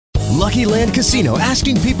Lucky Land Casino,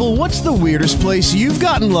 asking people, what's the weirdest place you've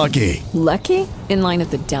gotten lucky? Lucky? In line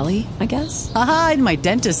at the deli, I guess? Aha, in my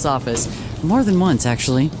dentist's office. More than once,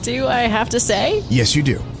 actually. Do I have to say? Yes, you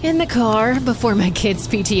do. In the car before my kids'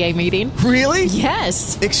 PTA meeting. Really?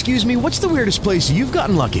 Yes. Excuse me, what's the weirdest place you've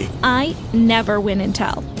gotten lucky? I never win and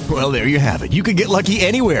tell. Well, there you have it. You can get lucky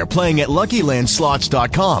anywhere, playing at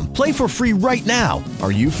LuckyLandSlots.com. Play for free right now.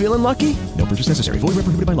 Are you feeling lucky? No purchase necessary. Void where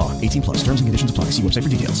prohibited by law. 18 plus. Terms and conditions apply. See website for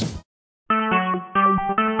details.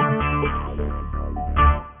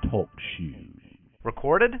 Talk shoes.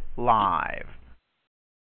 Recorded live.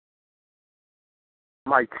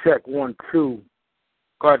 Mic check 1 2.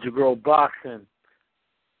 Guardyourgrillboxing.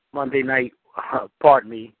 Monday night,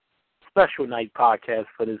 special night podcast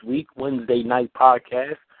for this week. Wednesday night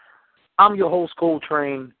podcast. I'm your host,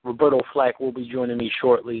 Coltrane. Roberto Flack will be joining me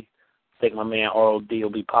shortly. I think my man ROD will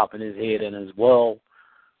be popping his head in as well.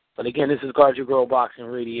 But again, this is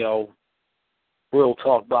Guardyourgrillboxing Radio. Real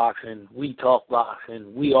talk boxing. We talk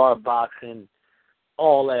boxing. We are boxing.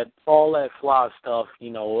 All that fly stuff.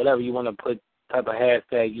 Whatever you want to put, type of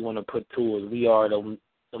hashtag you want to put to it. We are them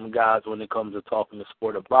guys when it comes to talking the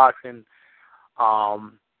sport of boxing.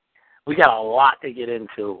 We got a lot to get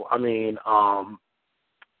into. I mean,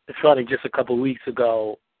 it's funny, just a couple of weeks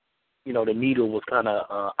ago, the needle was kind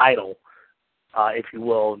of idle, if you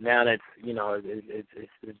will. Now that's,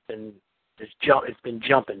 it's been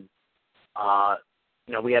jumping.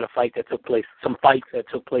 We had some fights that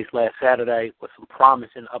took place last Saturday with some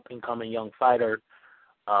promising up-and-coming young fighters.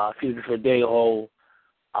 Future Verdejo,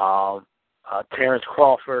 Terrence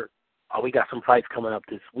Crawford. We got some fights coming up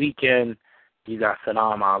this weekend. You got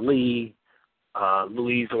Saddam Ali,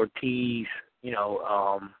 Luis Ortiz,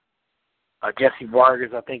 Jesse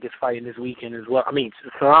Vargas, I think, is fighting this weekend as well. I mean,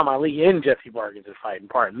 Saddam Ali and Jesse Vargas is fighting,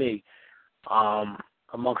 pardon me.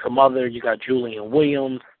 Amongst some other, you got Julian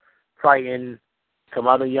Williams fighting, some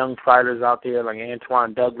other young fighters out there like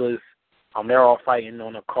Antoine Douglas. They're all fighting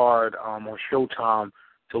on a card on Showtime.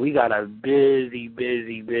 So we got a busy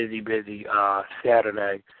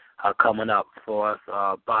Saturday coming up for us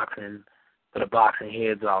boxing, for the boxing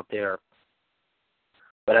heads out there.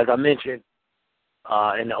 But as I mentioned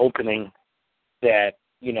in the opening, that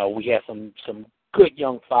we had some good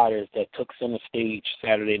young fighters that took center stage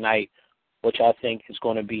Saturday night, which I think is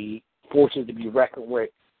going to be fortunate to be reckoned with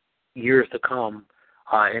years to come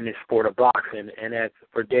in this sport of boxing, and that's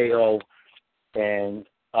Verdejo and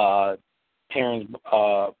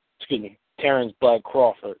Terrence Bud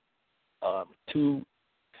Crawford, two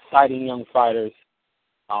exciting young fighters,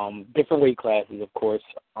 different weight classes, of course,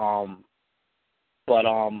 but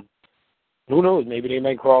who knows? Maybe they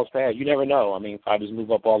may cross paths. You never know. I mean, fighters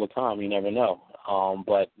move up all the time. You never know.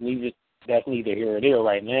 But that's neither here or there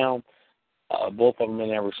right now. Both of them in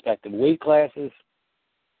their respective weight classes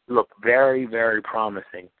look very, very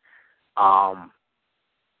promising.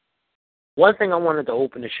 One thing I wanted to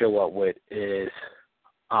open the show up with is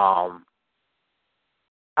I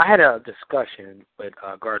had a discussion with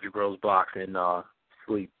Guardyourgrillboxing,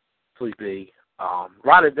 Sleepy,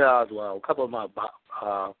 Rada as well, a couple of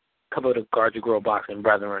the Guardyourgrillboxing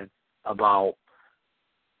brethren about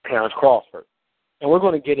Terrence Crawford, and we're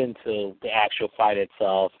going to get into the actual fight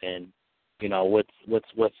itself and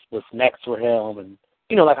what's next for him, and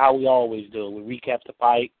like how we always do, we recap the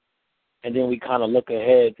fight and then we kind of look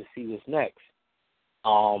ahead to see what's next.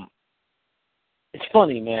 It's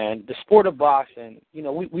funny, man. The sport of boxing,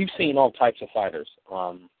 we've seen all types of fighters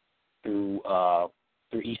through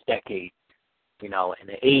each decade. In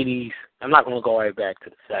the 80s, I'm not going to go right back to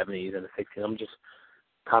the 70s and the 60s. I'm just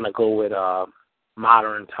kind of go with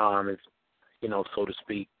modern times, so to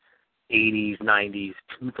speak, 80s, 90s,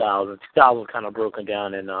 2000s. 2000 kind of broken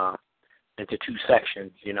down into two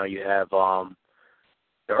sections. You have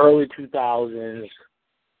the early 2000s,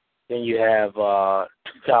 then you have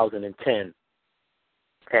 2010.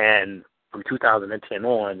 And from 2010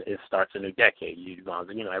 on, it starts a new decade.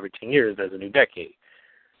 Every 10 years there's a new decade.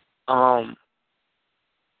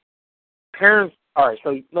 Parents, all right.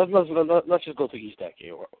 So let's just go through each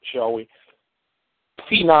decade, shall we?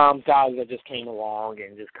 Phenoms, guys that just came along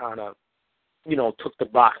and just kind of, took the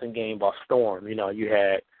boxing game by storm. You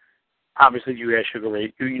had Sugar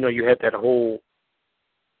Ray. You had that whole,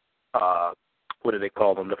 what do they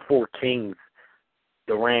call them? The Four Kings.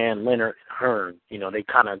 Duran, Leonard, Hearn, they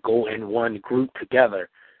kind of go in one group together.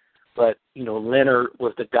 But, Leonard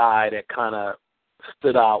was the guy that kind of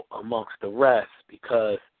stood out amongst the rest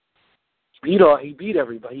because he beat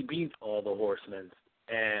everybody. He beat all the horsemen.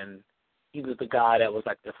 And he was the guy that was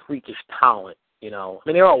like the freakish talent, I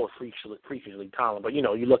mean, they all were freakishly talented. But,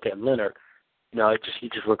 you look at Leonard, he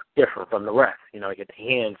just looks different from the rest. He had the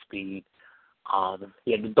hand speed.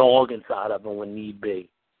 He had the dog inside of him when need be.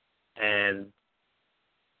 And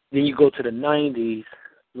then you go to the 90s,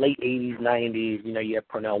 late 80s, 90s, you have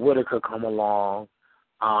Pernell Whitaker come along.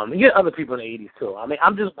 You get other people in the 80s, too. I mean,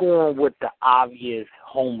 I'm just going with the obvious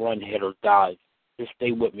home run hitter guys. Just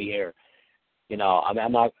stay with me here.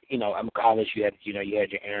 I'm not, I'm obvious you had your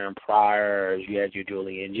Aaron Pryors, you had your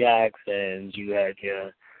Julian Jacksons, you had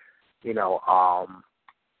your, you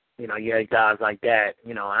had guys like that.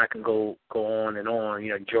 I can go on and on.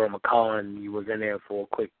 Joe McCullen, you was in there for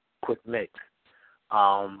a quick mix.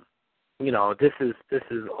 This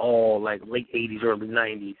is all like late 80s, early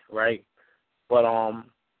 90s, right? But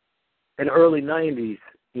in the early 90s,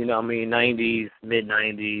 90s, mid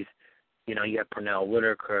 90s, you had Pernell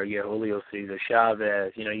Whitaker, you had Julio Cesar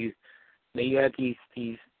Chavez, you had these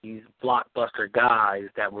blockbuster guys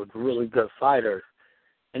that were really good fighters.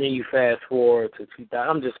 And then you fast forward to 2000.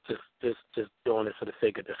 I'm just doing this for the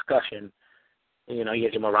sake of discussion. You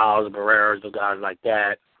had your Morales, Barreras, the guys like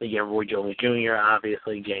that. Then you have Roy Jones Jr.,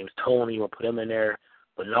 obviously, James Toney, we'll put him in there.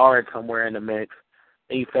 Bernard somewhere in the mix.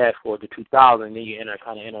 Then you fast forward to 2000, then you enter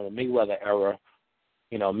the Mayweather era.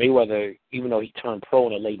 Mayweather, even though he turned pro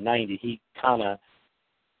in the late 90s, he kind of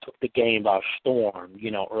took the game by storm.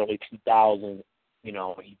 Early 2000,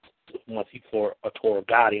 once he tore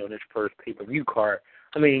Gotti on his first pay-per-view card.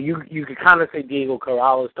 I mean, you could kind of say Diego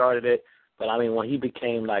Corrales started it, but I mean when he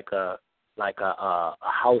became like a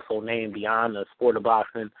household name beyond the sport of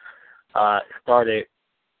boxing, it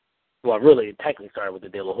technically started with the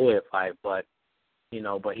De La Hoya fight, but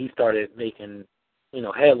he started making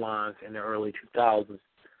headlines in the early 2000s.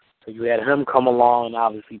 So you had him come along, and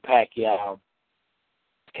obviously Pacquiao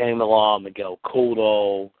came along, Miguel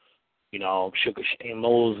Cotto, Sugar Shane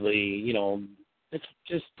Mosley, it's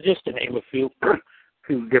just to name a few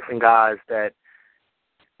different guys that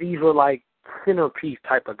these were like centerpiece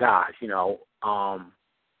type of guys,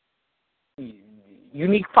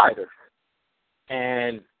 unique fighters.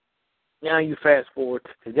 And now you fast forward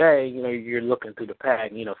to today, you're looking through the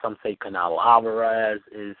pack, some say Canelo Alvarez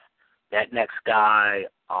is that next guy.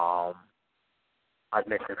 I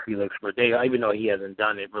mentioned Felix Verdejo, even though he hasn't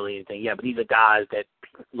done it really anything yet, but these are guys that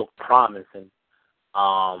look promising.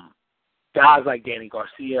 Guys like Danny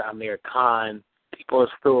Garcia, Amir Khan, people are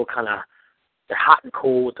still they're hot and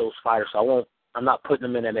cold with those fighters. So I'm not putting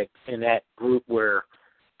them in that group where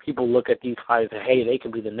people look at these fighters and, hey, they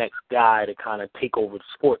can be the next guy to kind of take over the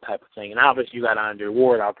sport type of thing. And obviously you got Andre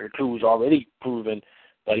Ward out there too, who's already proven,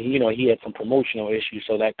 but he had some promotional issues,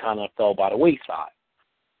 so that kind of fell by the wayside.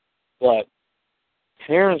 But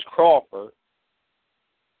Terrence Crawford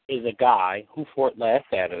is a guy who fought last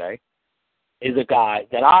Saturday, is a guy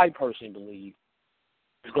that I personally believe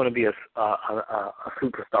is going to be a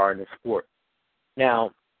superstar in the sport.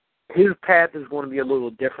 Now, his path is going to be a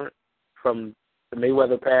little different from the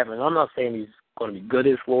Mayweather path, and I'm not saying he's going to be good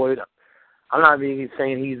as Floyd. I'm not even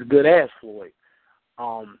saying he's good as Floyd.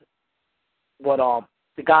 But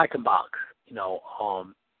the guy can box.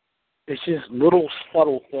 It's just little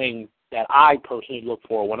subtle things that I personally look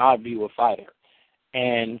for when I view a fighter,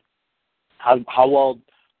 and how well.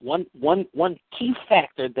 One key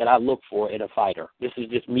factor that I look for in a fighter, this is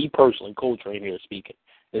just me personally, Coach Rain here speaking,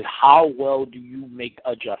 is how well do you make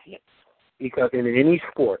adjustments? Because in any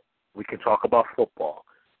sport, we can talk about football.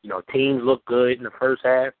 Teams look good in the first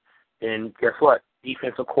half, and guess what?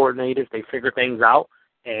 Defensive coordinators, they figure things out,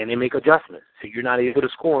 and they make adjustments. So you're not able to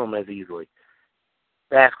score them as easily.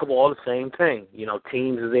 Basketball, the same thing.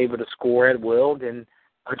 Teams is able to score at will, then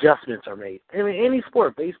adjustments are made. I mean, any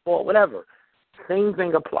sport, baseball, whatever. Same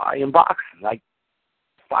thing apply in boxing. Like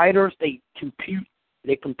fighters, they compute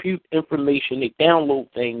information, they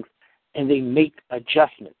download things, and they make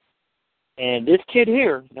adjustments. And this kid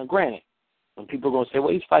here, now granted, when people are going to say,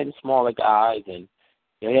 well, he's fighting smaller guys, and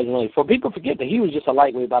he hasn't really fought. People forget that he was just a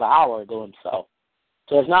lightweight about an hour ago himself.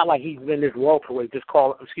 So it's not like he's been this welterweight,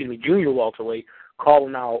 junior welterweight,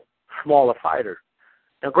 calling out smaller fighters.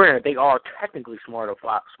 Now granted, they are technically smaller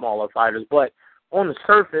fighters, but on the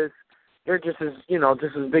surface, they're just as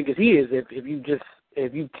big as he is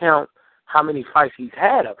if you count how many fights he's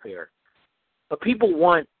had up here. But people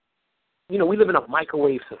want, we live in a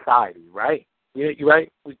microwave society, right? You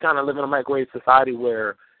right? We kind of live in a microwave society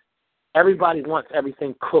where everybody wants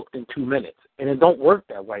everything cooked in 2 minutes, and it don't work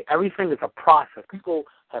that way. Everything is a process. People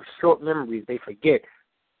have short memories. They forget.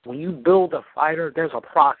 When you build a fighter, there's a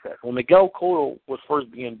process. When Miguel Cotto was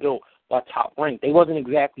first being built by Top Rank, they wasn't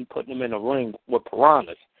exactly putting him in a ring with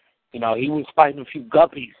piranhas. He was fighting a few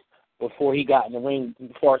guppies before he got in the ring,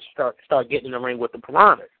 before start getting in the ring with the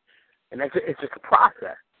piranhas. And it's just a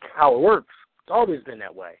process. It's how it works. always been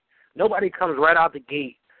that way. Nobody comes right out the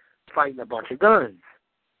gate fighting a bunch of guns.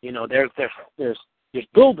 You know, there's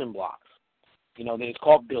building blocks. You know, it's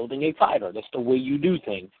called building a fighter. That's the way you do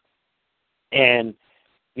things. And,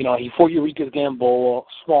 you know, he fought Eureka's Gamboa, a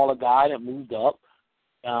smaller guy that moved up.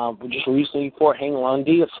 Just recently fought Hang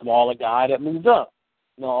Lundy, a smaller guy that moved up.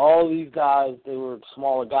 You know, all these guys, they were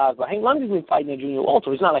smaller guys. But Hang Lundy's been fighting at junior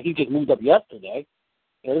welter. It's not like he just moved up yesterday.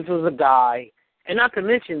 You know, this was a guy, and not to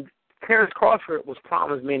mention, Terrence Crawford was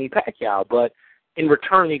promised Manny Pacquiao, but in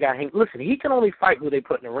return he got Hank. Listen, he can only fight who they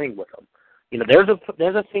put in the ring with him. You know,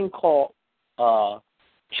 there's a thing called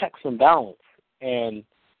checks and balance, and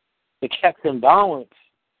the checks and balance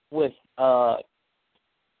with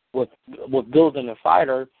building a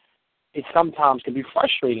fighter, it sometimes can be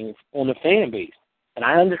frustrating on the fan base, and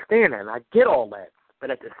I understand that, and I get all that,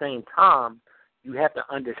 but at the same time, you have to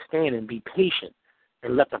understand and be patient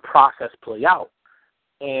and let the process play out.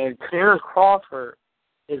 And Terrence Crawford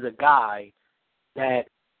is a guy that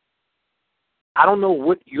I don't know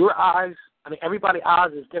what your eyes. I mean, everybody's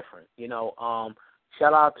eyes is different. You know,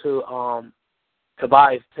 shout out to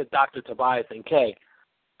Tobias, to Dr. Tobias and Kay.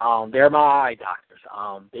 They're my eye doctors.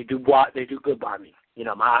 They do good by me. You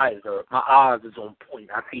know, my eyes is on point.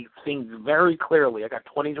 I see things very clearly. I got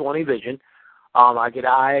 20/20 vision. I get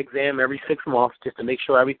an eye exam every 6 months just to make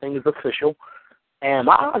sure everything is official. And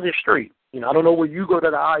my eyes are straight. You know, I don't know where you go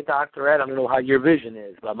to the eye doctor at. I don't know how your vision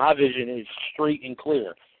is, but my vision is straight and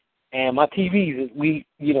clear. And my TVs,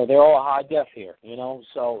 they're all high def here. You know,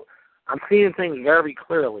 so I'm seeing things very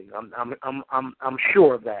clearly. I'm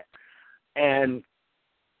sure of that. And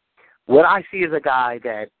what I see is a guy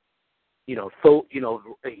that, he's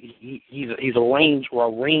a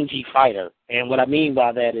rangy fighter. And what I mean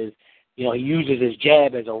by that is, you know, he uses his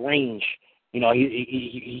jab as a range. You know,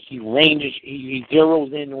 he ranges, he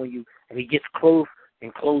zeroes in on you, and he gets close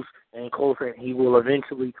and close and closer, and he will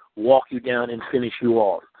eventually walk you down and finish you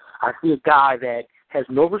off. I see a guy that has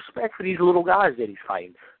no respect for these little guys that he's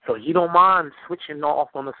fighting, so he don't mind switching off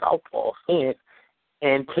on the southpaw stance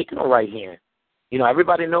and taking a right hand. You know,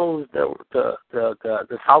 everybody knows the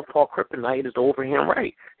southpaw kryptonite is the overhand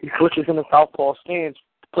right. He switches in the southpaw stance,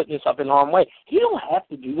 putting this up in arm way. He don't have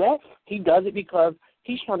to do that. He does it because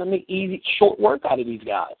he's trying to make easy, short work out of these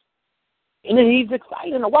guys. And then he's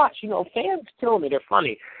exciting to watch. You know, fans kill me. They're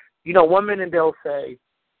funny. You know, 1 minute they'll say,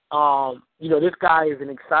 this guy isn't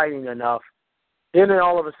exciting enough. Then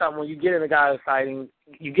all of a sudden, when you get a guy exciting,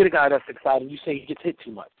 you get a guy that's exciting, you say he gets hit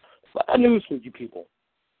too much. But I news for you people.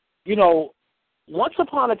 You know, once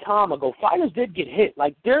upon a time ago, fighters did get hit.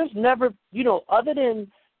 Like, there's never, other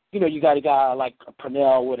than, you got a guy like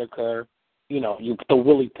Pernell Whitaker, you throw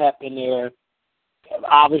Willie Pep in there,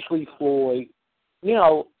 obviously Floyd,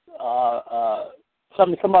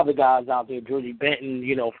 some other guys out there, Georgie Benton,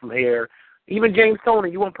 from here. Even James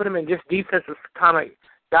Toney, you won't put him in just defensive kind of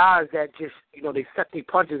guys that just, they set their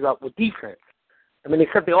punches up with defense. I mean, they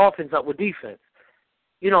set the offense up with defense.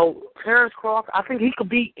 Terrence Crawford, I think he could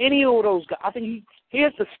beat any of those guys. I think he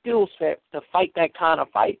has the skill set to fight that kind of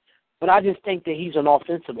fight, but I just think that he's an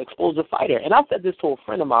offensive, explosive fighter. And I said this to a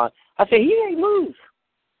friend of mine. I said, he may lose.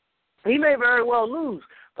 He may very well lose.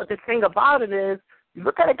 But the thing about it is, you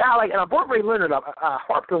look at a guy like, and I brought Ray Leonard up. I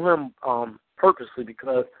harped on him purposely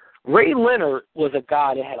because Ray Leonard was a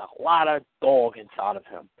guy that had a lot of dog inside of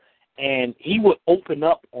him. And he would open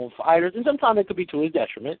up on fighters, and sometimes it could be to his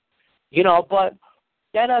detriment, but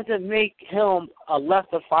that doesn't make him a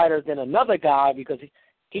lesser fighter than another guy because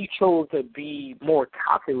he chose to be more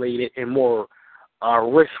calculated and more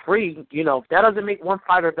risk-free. That doesn't make one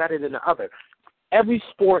fighter better than the other. Every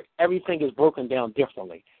sport, everything is broken down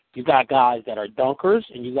differently. You got guys that are dunkers,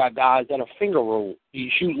 and you got guys that are finger roll. You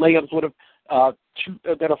shoot layups with that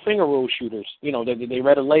are finger roll shooters. They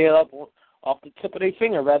rather lay it up off the tip of their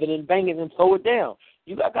finger rather than bang it and throw it down.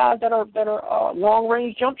 You got guys that are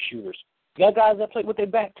long-range jump shooters. You got guys that play with their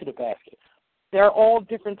back to the basket. They're all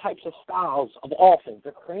different types of styles of offense.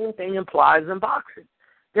 The same thing applies in boxing.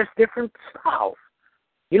 There's different styles.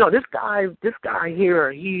 This guy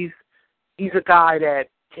here, he's a guy that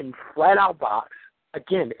can flat out box.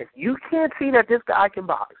 Again, if you can't see that this guy can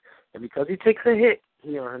box, and because he takes a hit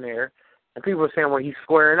here and there, and people are saying, well, he's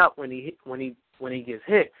squaring up when he gets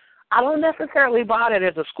hit, I don't necessarily buy that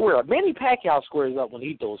as a square. Manny Pacquiao squares up when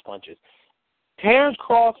he throws punches. Terrence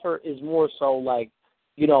Crawford is more so like,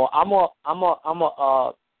 I'm gonna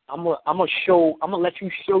let you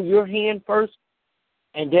show your hand first,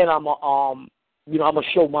 and then I'm gonna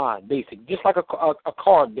show mine, basically, just like a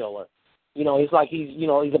card dealer. It's like he's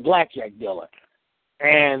a blackjack dealer,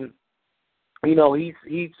 and he's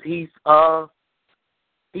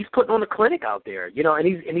putting on a clinic out there, and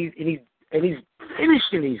and he's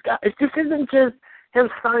finishing these guys. This isn't just him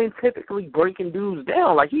scientifically breaking dudes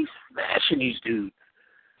down. Like, he's smashing these dudes.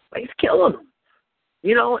 Like, he's killing them.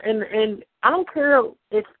 You know, and I don't care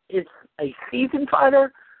if it's a seasoned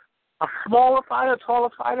fighter, a smaller fighter, a taller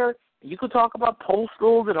fighter. You could talk about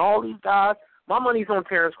Postals and all these guys. My money's on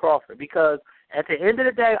Terrence Crawford because at the end of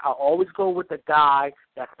the day, I always go with the guy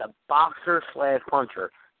that's the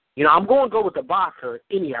boxer/puncher. You know, I'm going to go with the boxer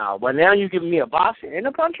anyhow, but now you're giving me a boxer and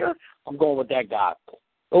a puncher, I'm going with that guy.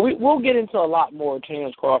 But we'll get into a lot more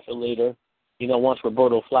Terrence Crawford later, you know, once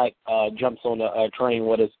Roberto Flack jumps on the train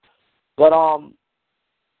with us. But,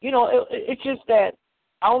 you know, it's just that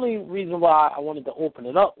the only reason why I wanted to open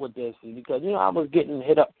it up with this is because, you know, I was getting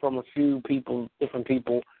hit up from a few people, different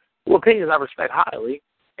people, whose opinions I respect highly,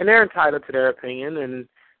 and they're entitled to their opinion, and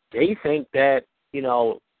they think that, you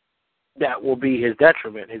know, that will be his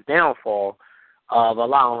detriment, his downfall of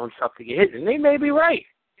allowing himself to get hit. And they may be right.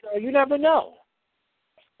 You know, you never know.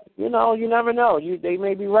 You know, you never know. They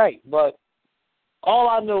may be right. But all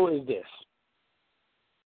I know is this.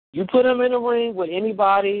 You put him in a ring with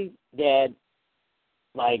anybody that,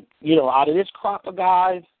 like, you know, out of this crop of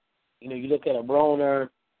guys, you know, you look at a Broner,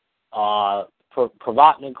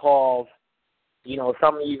 Provatnikov, you know,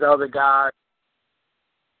 some of these other guys.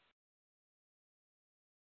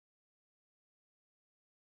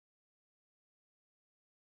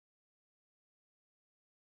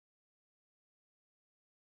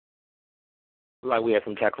 Like we had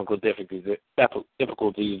some technical difficulties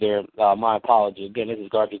there. My apologies. Again, this is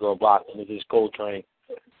Guardyourgrillboxing. This is Cold Train.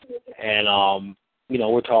 And, you know,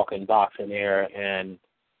 we're talking boxing here, and,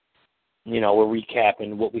 you know, we're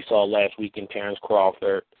recapping what we saw last week in Terrence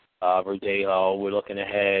Crawford, Verdejo. We're looking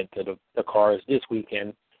ahead to the cards this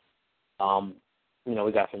weekend. You know,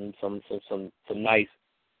 we got some nice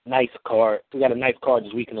card. We got a nice card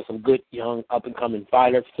this weekend of some good young up-and-coming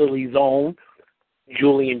fighters. Philly's own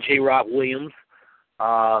Julian J-Rock Williams.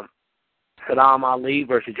 Saddam Ali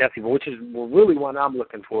versus Jesse, which is really one I'm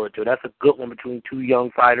looking forward to. That's a good one between two young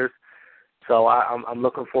fighters. So I'm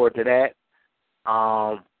looking forward to that.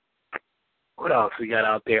 What else we got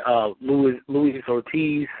out there? Luis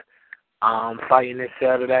Ortiz fighting this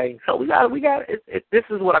Saturday. So we got. This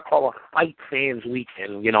is what I call a fight fans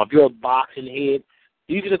weekend. You know, if you're a boxing head,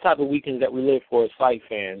 these are the type of weekends that we live for as fight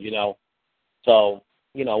fans. You know, so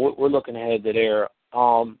you know we're looking ahead to there.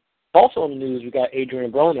 Also in the news, we got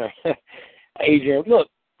Adrian Broner. Adrian, look,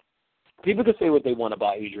 people can say what they want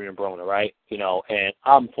about Adrian Broner, right? You know, and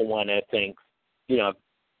I'm for one that thinks, you know,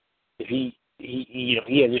 if he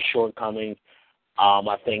has his shortcomings.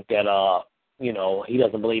 I think that you know, he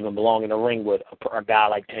doesn't believe in belonging in the ring with a guy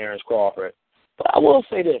like Terrence Crawford. But I will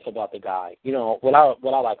say this about the guy, you know, what I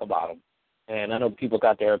like about him, and I know people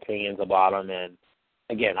got their opinions about him, and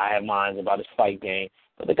again, I have mine about his fight game,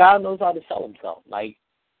 but the guy knows how to sell himself. Like,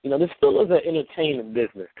 you know, this still is an entertainment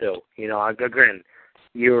business too. You know, again,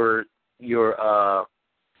 your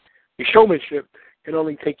showmanship can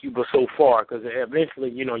only take you but so far because eventually,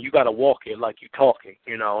 you know, you got to walk it like you're talking.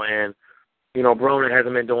 You know, and you know, Broner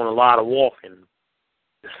hasn't been doing a lot of walking,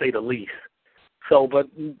 to say the least. So, but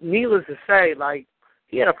needless to say, like,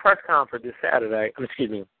 he had a press conference this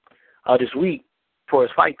week for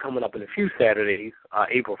his fight coming up in a few Saturdays,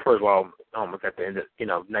 April 1st. Well, almost at the end of, you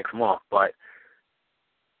know, next month, but.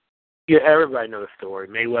 Yeah, everybody knows the story.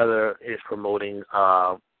 Mayweather is promoting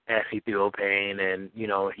Ashley Theophane, and, you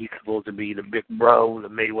know, he's supposed to be the big bro, the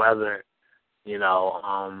Mayweather, you know,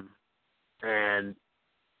 and,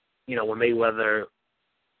 you know, when Broner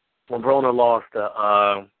lost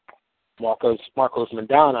to Marcos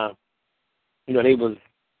Maidana, you know,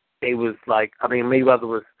 they was like, I mean, Mayweather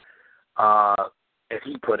was, as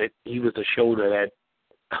he put it, he was the shoulder that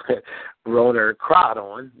Broner cried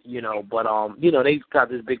on, you know, but you know, they've got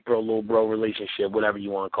this big bro, little bro relationship, whatever you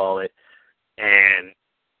want to call it. And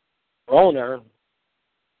Broner,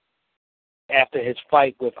 after his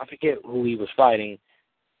fight with, I forget who he was fighting,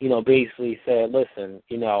 you know, basically said, listen,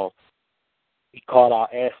 you know, he called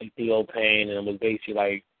out Ashley Theophane and was basically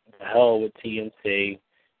like, the hell with TMC.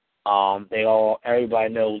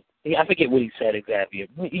 Everybody knows, I forget what he said exactly.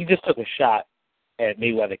 He just took a shot at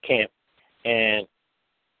Mayweather camp. And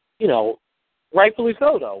you know, rightfully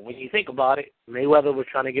so, though. When you think about it, Mayweather was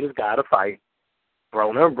trying to get his guy to fight.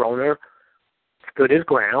 Broner stood his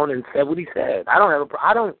ground and said what he said. I don't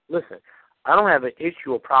have an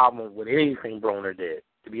issue or problem with anything Broner did,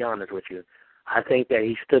 to be honest with you. I think that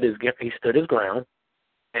he stood his ground,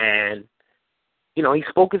 and you know, he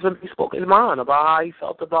spoke his mind about how he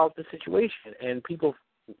felt about the situation. And people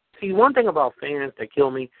see, one thing about fans that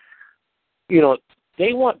kill me, you know,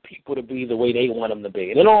 they want people to be the way they want them to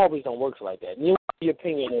be. And it always don't work like that. And you know, your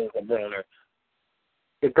opinion is of Broner.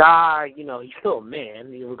 The guy, you know, he's still a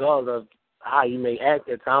man, regardless of how he may act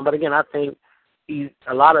at time. But again, I think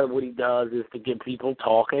a lot of what he does is to get people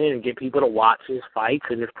talking and get people to watch his fights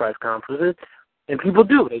and his press conferences. And people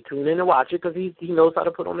do. They tune in and watch it because he knows how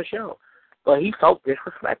to put on the show. But he felt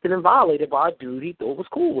disrespected and violated by a dude he thought was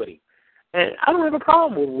cool with him. And I don't have a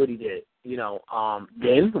problem with what he did, you know.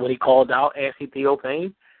 Then when he called out Ashley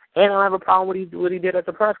Theophane, and I don't have a problem with what he did at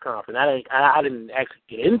the press conference. I didn't actually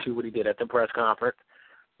get into what he did at the press conference.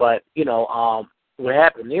 But, you know, what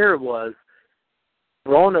happened there was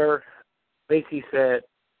Broner basically said,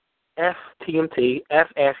 F TMT, F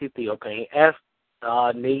Ashley Theophane, F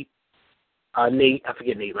Nate, I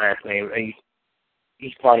forget Nate's last name.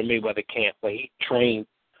 He's part of Mayweather camp, but he trains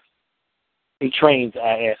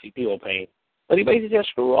Ashley Theophane. But he basically just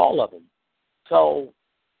screwed all of them. So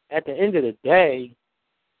at the end of the day,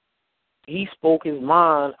 he spoke his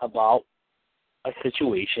mind about a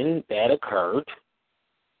situation that occurred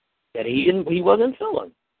that he wasn't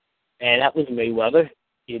feeling. And that was Mayweather.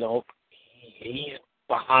 You know, he's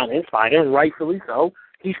behind his fighter, and rightfully so.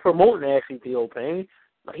 He's promoting Ashley Theophane,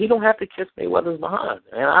 but he don't have to kiss Mayweather's behind.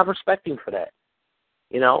 And I respect him for that.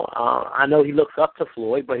 You know, I know he looks up to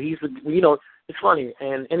Floyd, but he's, you know, it's funny.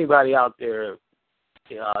 And anybody out there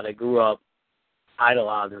that grew up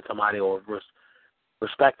idolizing somebody or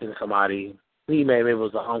respecting somebody, maybe it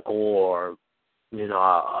was an uncle or, you know,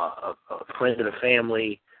 a friend of the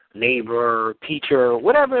family, neighbor, teacher,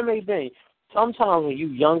 whatever it may be. Sometimes when you're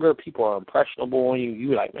younger, people are impressionable, and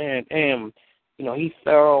you're like, man, damn, you know, he's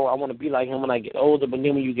thorough. I want to be like him when I get older. But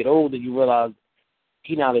then when you get older, you realize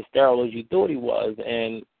he's not as thorough as you thought he was.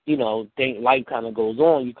 And, you know, life kind of goes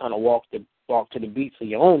on. You kind of walk to the beats of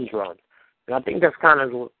your own drum. And I think that's kind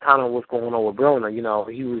of what's going on with Broner. You know,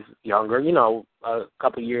 he was younger, you know, a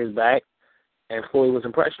couple years back, and Floyd was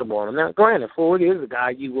impressionable on him. Now, granted, Floyd is a guy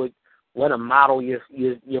you would want to model your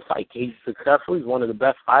fight. He's successful. He's one of the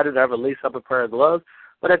best fighters to ever lace up a pair of gloves.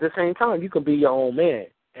 But at the same time, you can be your own man.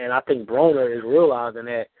 And I think Broner is realizing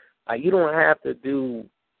that you don't have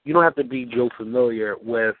to be Joe Familiar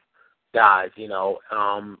with guys. You know,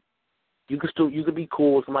 you could be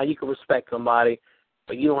cool with somebody. You can respect somebody,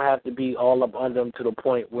 but you don't have to be all up under them to the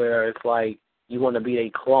point where it's like you want to be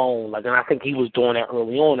a clone. Like, and I think he was doing that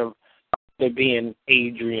early on. Of being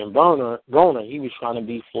Adrian Broner, he was trying to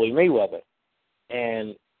be Floyd Mayweather.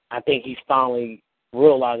 And I think he's finally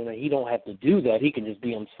realizing that he don't have to do that. He can just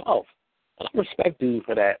be himself. And I respect dude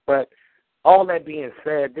for that. But all that being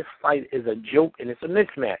said, this fight is a joke and it's a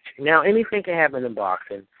mismatch. Now, anything can happen in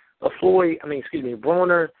boxing. But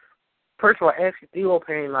Broner, first of all, Ashley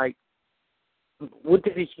Theophane, like, what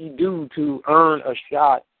did he do to earn a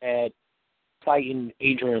shot at fighting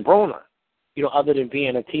Adrian Broner? You know, other than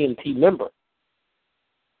being a TNT member.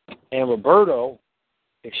 And Roberto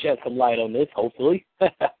can shed some light on this, hopefully.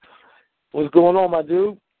 What's going on, my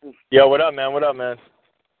dude? Yo, what up, man?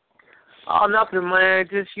 Oh, nothing, man.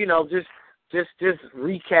 Just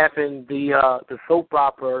recapping the soap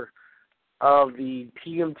opera of the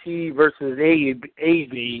TMT versus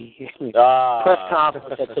AB press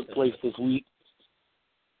conference that took place this week,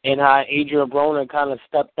 and how Adrian Broner kind of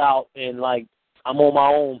stepped out and like, I'm on my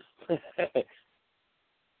own.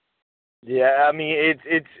 Yeah, I mean,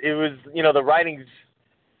 it was, you know, the writing's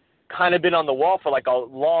kind of been on the wall for like a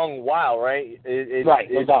long while, right? Right.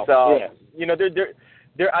 You know,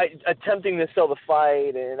 they're attempting to sell the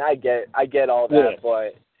fight, and I get all that,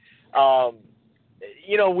 but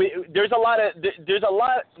you know, there's a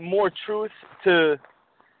lot more truth to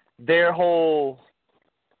their whole.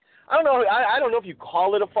 I don't know if you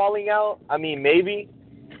call it a falling out. I mean, maybe,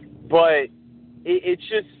 but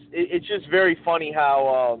it's just very funny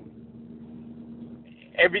how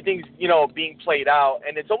everything's, you know, being played out,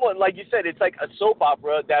 and it's almost like you said, it's like a soap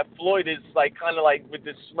opera that Floyd is like kind of like with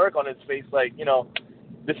this smirk on his face, like, you know,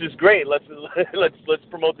 this is great. Let's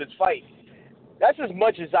promote this fight. That's as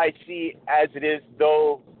much as I see as it is,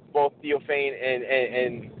 though both Theophane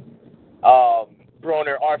and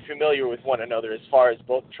Broner are familiar with one another as far as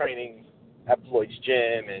both training at Floyd's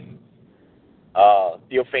gym and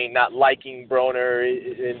Theophane not liking Broner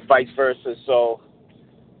and vice versa. So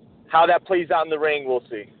how that plays out in the ring, we'll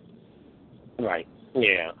see. Right.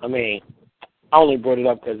 Yeah. I mean, I only brought it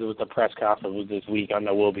up because it was the press conference this week. I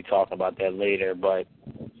know we'll be talking about that later, but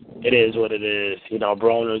it is what it is. You know,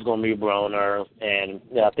 Broner is going to be Broner, and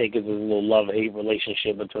I think it's a little love-hate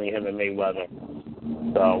relationship between him and Mayweather.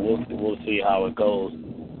 So we'll see how it goes.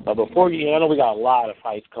 But before I know we got a lot of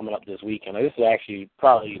fights coming up this weekend. This is actually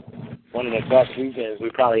probably one of the best weekends we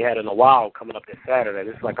probably had in a while coming up this Saturday.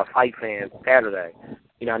 This is like a fight fan Saturday.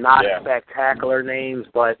 Not spectacular names,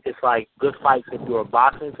 but it's like good fights if you're a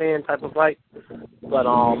boxing fan type of fight. But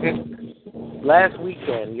last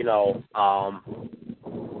weekend,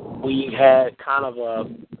 we had kind of a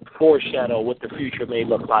foreshadow what the future may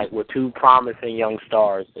look like with two promising young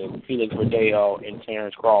stars in Felix Verdejo and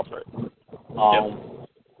Terrence Crawford.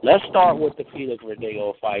 Let's start with the Felix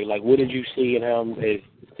Verdejo fight. Like, what did you see in him? Is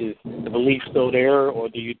the belief still there, or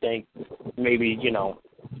do you think maybe,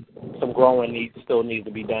 some growing still needs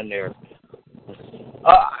to be done there?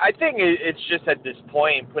 I think it's just at this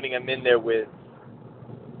point putting him in there with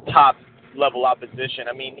top-level opposition.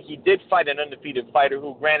 I mean, he did fight an undefeated fighter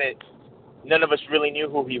who, granted, none of us really knew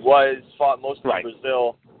who he was, fought mostly in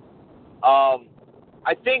Brazil.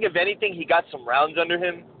 I think, if anything, he got some rounds under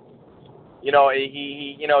him. He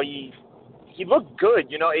looked good.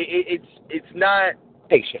 It's not.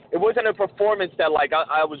 It wasn't a performance that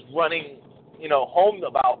I was running, home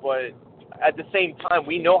about. But at the same time,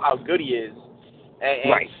 we know how good he is,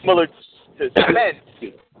 and similar to Spence,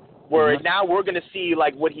 where now we're going to see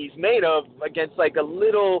what he's made of against a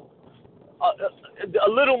little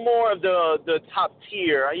more of the top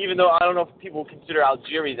tier. Even though I don't know if people consider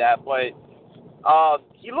Algieri that, but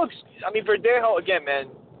he looks. I mean, Verdejo again, man.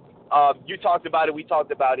 You talked about it. We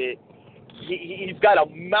talked about it. He's got a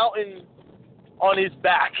mountain on his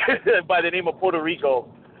back by the name of Puerto Rico.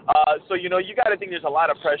 So you got to think there's a lot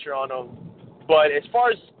of pressure on him. But as far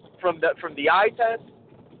as from the eye test,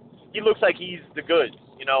 he looks like he's the goods.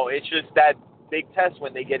 It's just that big test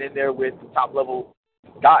when they get in there with top level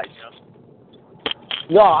guys.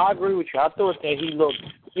 No, I agree with you. I thought that he looked.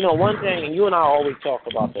 One thing, and you and I always talk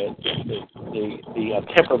about the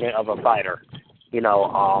temperament of a fighter. In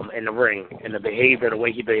the ring, and the behavior, the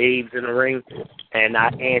way he behaves in the ring, and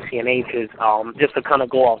not antsy and anxious. Just to kind of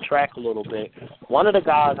go off track a little bit, one of the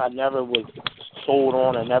guys I never was sold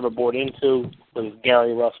on and never bought into was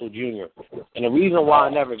Gary Russell Jr. And the reason why I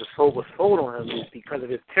never was sold on him is because of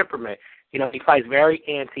his temperament. He fights very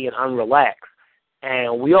antsy and unrelaxed.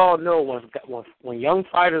 And we all know when young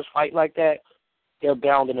fighters fight like that, they're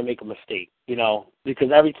bound to make a mistake,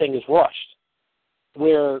 because everything is rushed.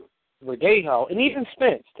 Where Verdejo, and even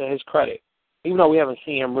Spence, to his credit, even though we haven't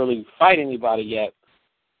seen him really fight anybody yet,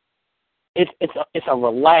 it's a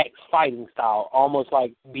relaxed fighting style, almost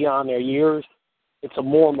like beyond their years. It's a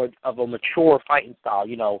more of a mature fighting style.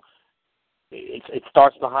 It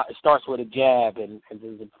starts with a jab and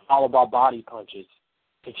followed by body punches.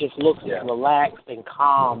 It just looks relaxed and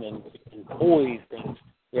calm and poised, and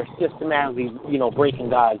they're systematically breaking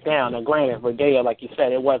guys down. Now, granted, Verdejo, like you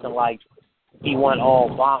said, it wasn't like he went all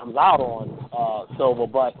bombs out on Silva,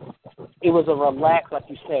 but it was a relax, like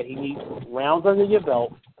you said. He needs rounds under your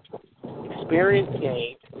belt, experience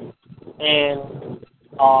gained, and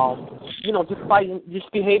just fighting,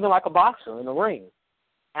 just behaving like a boxer in the ring.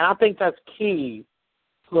 And I think that's key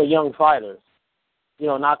for young fighters.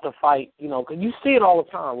 Not to fight. Because you see it all the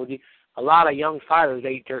time with a lot of young fighters.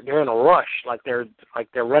 They're in a rush, like they're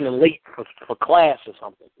running late for class or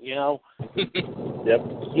something. Yep.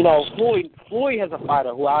 Floyd has a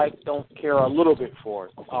fighter who I don't care a little bit for.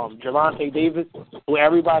 Gervonta Davis, who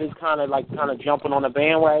everybody's kind of jumping on the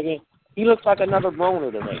bandwagon. He looks like another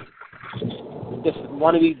Broner to me. Just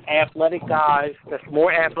one of these athletic guys that's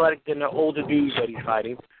more athletic than the older dudes that he's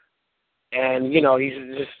fighting, and he's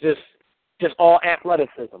just all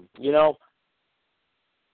athleticism,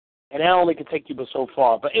 and that only can take you but so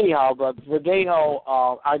far. But anyhow, but Verdejo,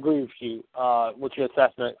 I agree with you with your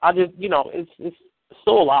assessment. I just, it's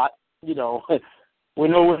still a lot. We're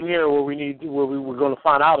nowhere near where we were going to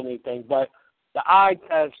find out anything. But the eye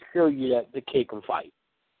test show you that the kid can fight.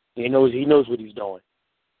 He knows what he's doing.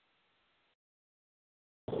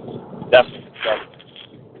 Definitely.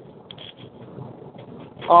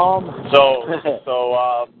 So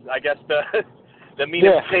I guess the meat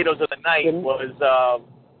and potatoes of the night was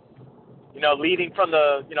leading from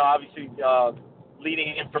the obviously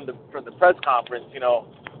leading in from the press conference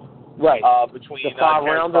right between the 5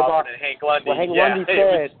 rounds Crawford and Hank Lundy. Well, Hank Lundy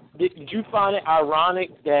said, did you find it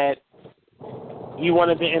ironic that he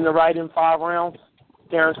wanted to end the fight in 5 rounds,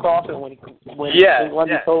 Terrence Crawford, when Hank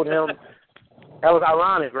Lundy told him? That was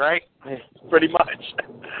ironic, right? Pretty much.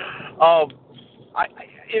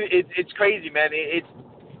 It's crazy, man.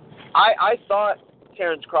 I thought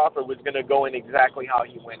Terrence Crawford was going to go in exactly how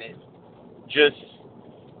he went in. Just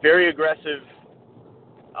very aggressive.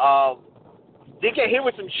 Did get hit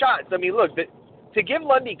with some shots. I mean, look, to give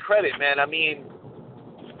Lundy credit, man, I mean,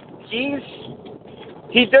 he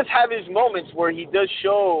does have his moments where he does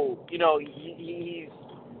show, he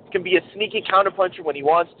can be a sneaky counterpuncher when he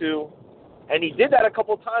wants to. And he did that a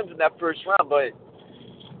couple times in that first round, but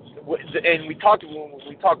and we talked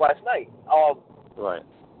last night. Right.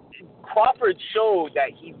 Crawford showed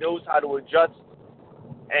that he knows how to adjust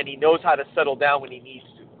and he knows how to settle down when he needs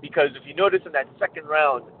to. Because if you notice in that second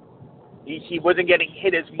round, he wasn't getting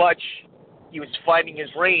hit as much. He was finding his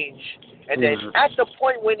range. And then at the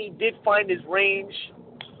point when he did find his range,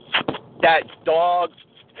 that dog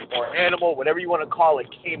or animal, whatever you want to call it,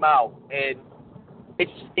 came out. And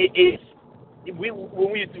we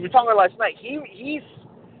were talking last night, he's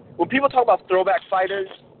when people talk about throwback fighters,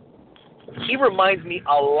 he reminds me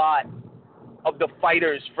a lot of the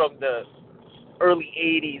fighters from the early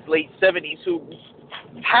 80s, late 70s who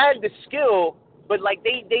had the skill, but like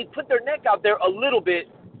they put their neck out there a little bit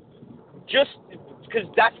just because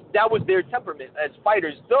that was their temperament as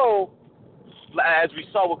fighters. Though, as we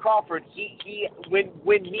saw with Crawford, he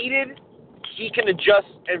when needed, he can adjust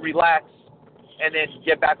and relax and then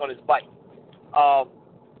get back on his bike.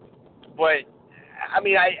 But I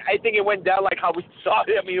mean, I think it went down like how we saw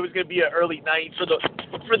it. I mean, it was going to be an early night for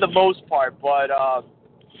the most part. But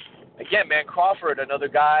again, man, Crawford, another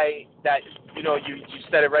guy that you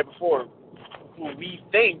said it right before, who we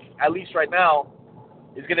think, at least right now,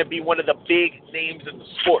 is going to be one of the big names in the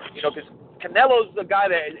sport. Because Canelo's the guy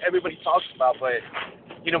that everybody talks about. But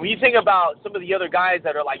when you think about some of the other guys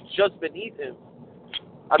that are like just beneath him,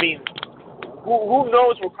 I mean, who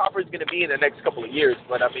knows where Crawford's going to be in the next couple of years?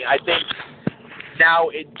 But I mean, I think. Now,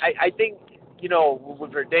 I think,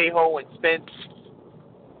 with Verdejo and Spence,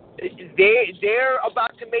 they're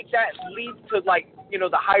about to make that leap to, like, the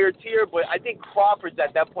higher tier. But I think Crawford's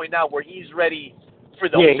at that point now where he's ready for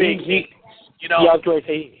the big names, Yeah, I was going to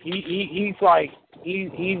say, he's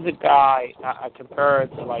the guy I compare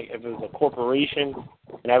it to, like, if it was a corporation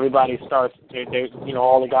and everybody starts,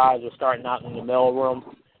 all the guys are starting out in the mailroom.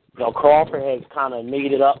 Crawford has kind of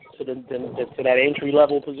made it up to that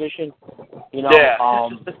entry-level position. He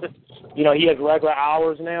has regular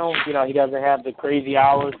hours now. He doesn't have the crazy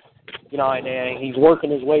hours. And he's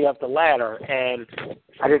working his way up the ladder. And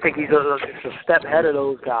I just think he's a step ahead of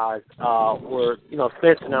those guys. Where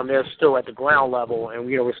Spence and them, they're still at the ground level, and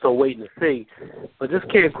we're still waiting to see. But this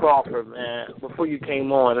kid Crawford, man, before you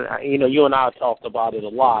came on, you and I talked about it a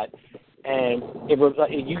lot. And it was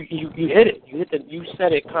you hit it. You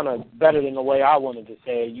said it kind of better than the way I wanted to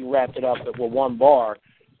say it. You wrapped it up with one bar,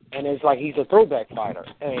 and it's like he's a throwback fighter.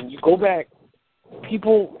 And you go back,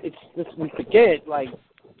 people, we forget. Like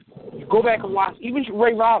you go back and watch even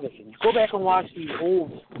Ray Robinson. You go back and watch these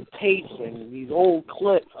old tapes and these old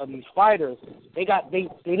clips of these fighters. They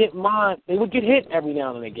didn't mind. They would get hit every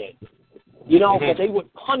now and again, but they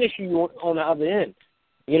would punish you on the other end.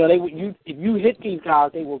 If you hit these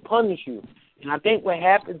guys, they will punish you. And I think what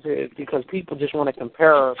happens is because people just want to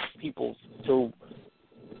compare people to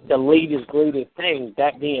the latest, greatest thing,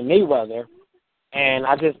 that being Mayweather. And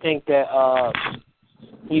I just think that,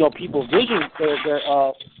 people's vision,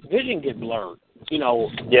 their vision gets blurred.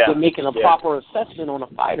 They're making a proper assessment on a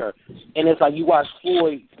fighter. And it's like you watch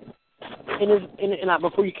Floyd, and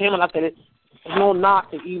before you came on, I said there's no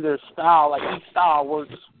knock to either style. Like each style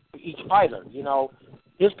works for each fighter,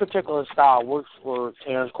 This particular style works for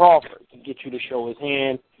Terrence Crawford to get you to show his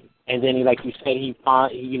hand, and then, like you said, he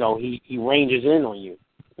ranges in on you.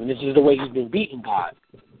 And this is the way he's been beaten guys.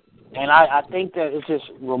 And I think that it's just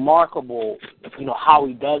remarkable, how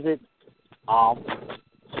he does it,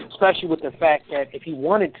 especially with the fact that if he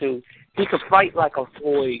wanted to, he could fight like a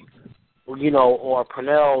Floyd, or a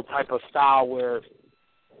Purnell type of style where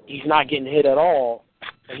he's not getting hit at all.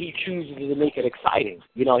 And he chooses to make it exciting.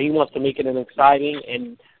 He wants to make it exciting,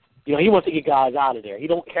 and he wants to get guys out of there. He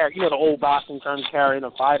don't care. The old boxing term, carrying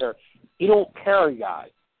a fighter. He don't carry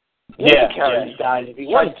guys. He doesn't carry these guys if he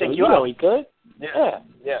wanted to. He could.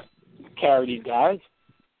 Yeah. Carry these guys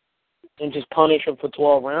and just punish them for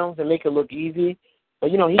 12 rounds and make it look easy.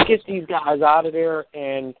 But he gets these guys out of there,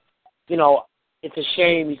 and it's a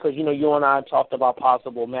shame because you and I talked about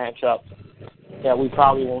possible matchups that we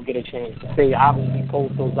probably won't get a chance to see. Obviously,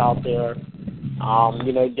 Coastal's out there.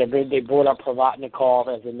 They brought up Provatnikov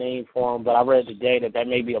as a name for him, but I read today that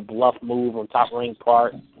may be a bluff move on Top Rank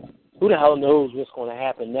part. Who the hell knows what's going to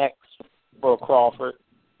happen next for Crawford?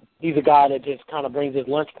 He's a guy that just kind of brings his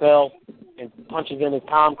lunch pail and punches in his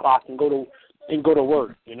time clock and go to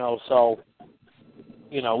work. So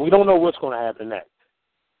we don't know what's going to happen next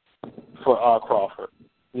for Crawford.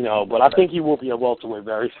 But I think he will be a welterweight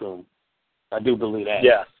very soon. I do believe that.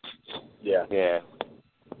 Yeah.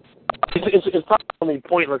 It's probably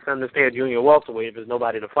pointless to understand junior welterweight if there's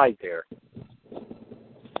nobody to fight there.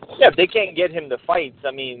 Yeah, if they can't get him to fights,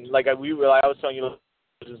 I mean, like I was telling you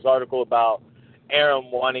this article about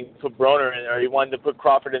Arum wanting to put Broner in, or he wanted to put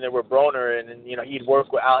Crawford in there with Broner, and then, he'd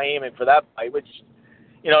work with Al Heyman for that fight, which,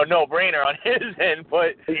 no brainer on his end.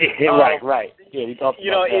 But right. Yeah, we talked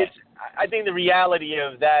about that. I think the reality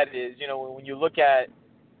of that is, when you look at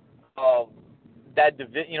that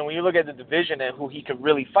division, when you look at the division and who he could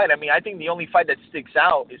really fight, I think the only fight that sticks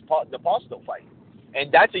out is the Posto fight,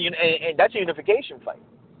 and that's a unification fight.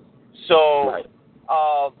 So. Right.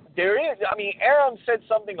 There is, Arum said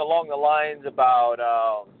something along the lines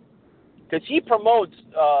about, because he promotes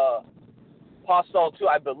Postol too,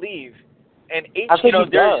 I believe, and I think he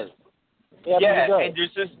does. And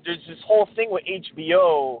there's this whole thing with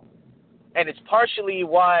HBO, and it's partially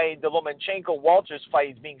why the Lomachenko-Walters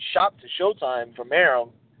fight is being shopped to Showtime from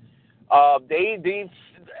Arum. They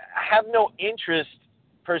have no interest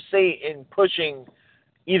per se in pushing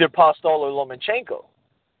either Postol or Lomachenko,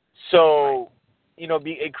 so.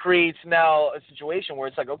 It creates now a situation where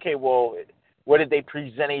it's like, okay, well, what did they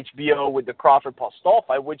present HBO with the Crawford-Postol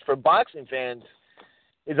fight, which for boxing fans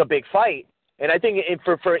is a big fight. And I think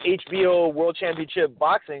for HBO World Championship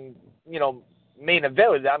Boxing, main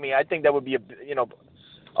event, I think that would be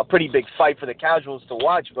a pretty big fight for the casuals to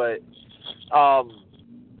watch. But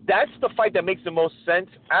that's the fight that makes the most sense.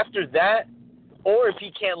 After that, or if he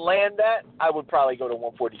can't land that, I would probably go to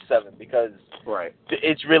 147 because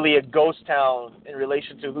it's really a ghost town in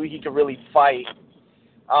relation to who he can really fight.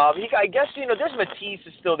 I guess, there's Matisse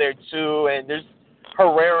is still there too, and there's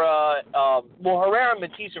Herrera. Herrera and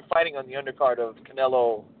Matisse are fighting on the undercard of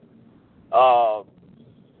Canelo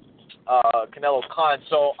Khan,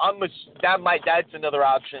 so that's another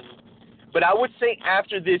option. But I would say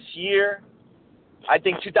after this year, I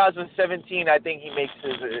think 2017, I think he makes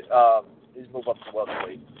his move up to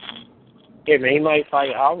welterweight. Yeah, man, he might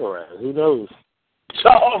fight Alvarez. Who knows? So,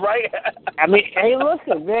 right? Hey,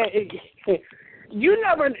 listen, man. You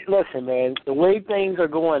never listen, man. The way things are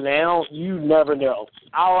going now, you never know.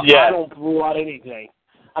 I don't rule out anything.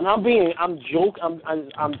 And I'm joking.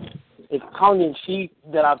 It's tongue in cheek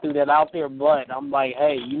that I threw that out there, but I'm like,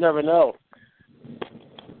 hey, you never know.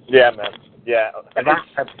 Yeah, man. Yeah.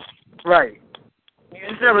 Right. You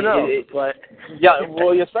just never know. But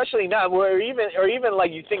especially now, or even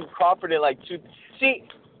like you think Crawford in like two. See,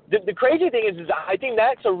 the crazy thing is I think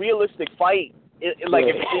that's a realistic fight. In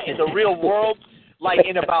the real world, like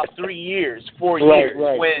in about 3 years, 4 years,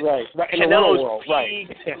 when Canelo's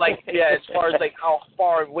peaked, as far as like how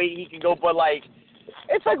far away he can go. But like,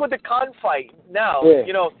 it's like with the Khan fight now.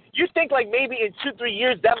 You think like maybe in 2-3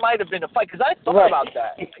 years that might have been a fight, because I thought about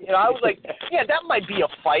that. I was like, that might be a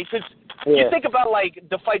fight, because. You think about, like,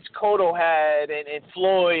 the fights Cotto had and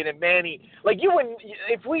Floyd and Manny. Like,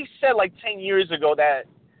 if we said, like, 10 years ago that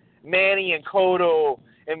Manny and Cotto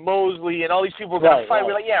and Mosley and all these people were going to fight,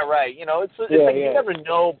 we're like, it's like you never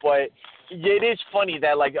know, but it is funny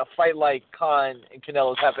that, like, a fight like Khan and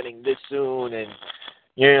Canelo is happening this soon, and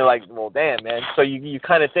you're like, well, damn, man. So you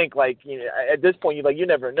kind of think, like, at this point, you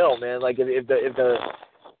never know, man. Like, if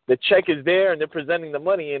the check is there and they're presenting the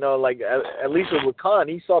money, like at least with Khan,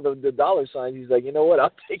 he saw the dollar signs. He's like, you know what,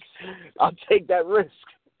 I'll take that risk.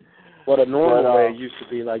 Well, the normal way used to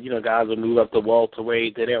be like, guys would move up to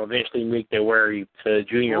welterweight, then they'll eventually make their way to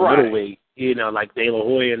junior middleweight. Like De La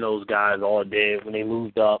Hoya and those guys all did when they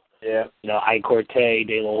moved up. Yeah. Ike Cortez,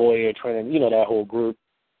 De La Hoya, Trenton, that whole group.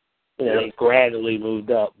 They gradually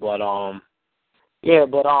moved up, but the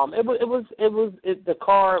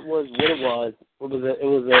card was what it was. It was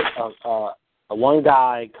a one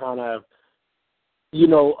guy kind of,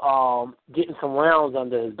 getting some rounds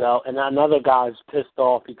under his belt, and another guy's pissed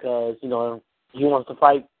off because, he wants to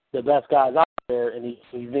fight the best guys out there, and he's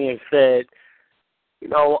being fed,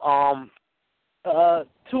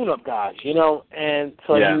 tune-up guys, and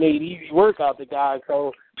so he made easy work out the guy.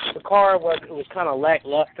 So the card was kind of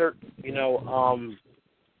lackluster,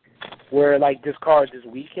 where like this card this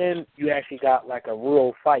weekend, you actually got like a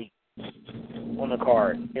real fight on the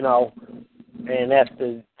card, and that's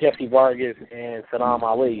the Jesse Vargas and Saddam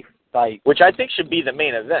Ali fight, which I think should be the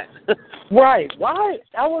main event. Right? Why?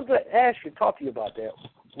 I was going to ask you, talk to you about that.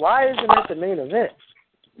 Why isn't it the main event?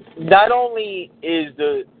 Not only is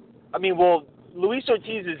Luis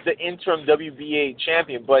Ortiz is the interim WBA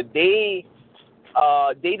champion, but they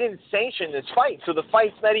didn't sanction this fight, so the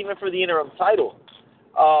fight's not even for the interim title.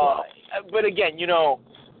 But again,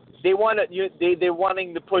 they're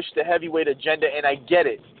wanting to push the heavyweight agenda, and I get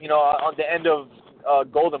it. On the end of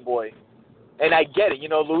Golden Boy, and I get it.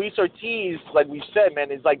 Luis Ortiz, like we said,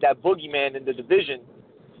 man, is like that boogeyman in the division.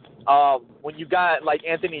 When you got like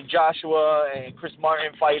Anthony Joshua and Chris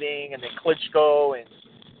Martin fighting, and then Klitschko and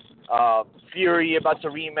Fury about to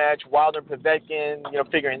rematch, Wilder and Povetkin,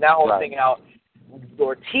 figuring that whole thing out.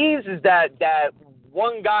 Ortiz is that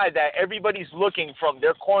one guy that everybody's looking from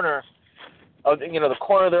their corner of the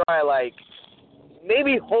corner of their eye, like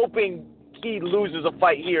maybe hoping he loses a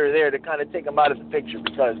fight here or there to kind of take him out of the picture,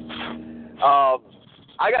 because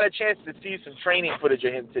I got a chance to see some training footage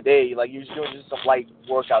of him today. Like, he was doing just some light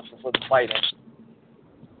workouts before the fight. And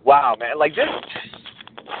wow, man, like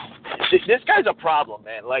this guy's a problem,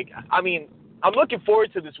 man. Like, I mean, I'm looking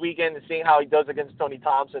forward to this weekend and seeing how he does against Tony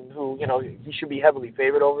Thompson, who, he should be heavily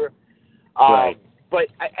favored over. Right. But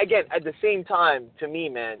again, at the same time, to me,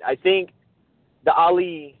 man, I think the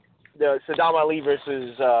Saddam Ali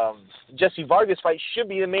versus Jesse Vargas fight should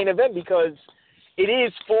be the main event, because it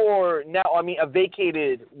is for now, a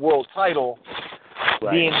vacated world title,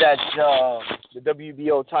 right, being that the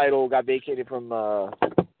WBO title got vacated from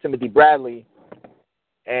Timothy Bradley,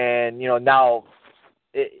 and now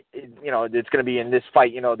it's going to be in this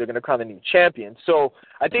fight. They're going to crown the new champion. So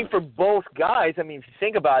I think for both guys, if you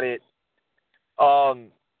think about it,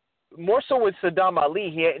 more so with Saddam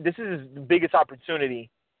Ali, this is his biggest opportunity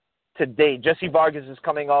to date. Jesse Vargas is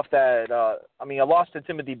coming off that, a loss to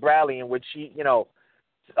Timothy Bradley, in which he, a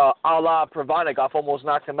la Provanikov, almost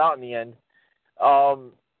knocked him out in the end.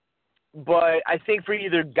 But I think for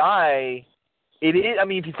either guy, it is,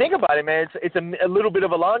 if you think about it, man, it's a little bit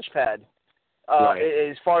of a launch pad, right,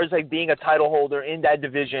 as far as like being a title holder in that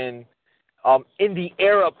division, in the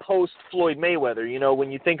era post Floyd Mayweather. When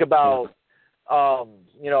you think about,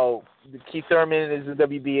 Keith Thurman is the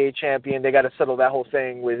WBA champion. They got to settle that whole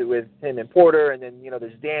thing with him and Porter, and then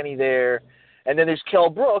there's Danny there, and then there's Kell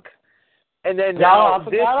Brook, and then I this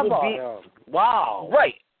forgot would about be him. Wow.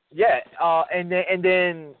 Right. Yeah. And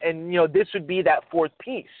this would be that fourth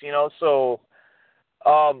piece. So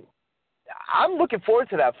I'm looking forward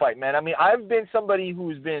to that fight, man. I've been somebody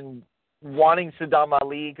who's been wanting Saddam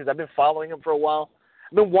Ali, because I've been following him for a while.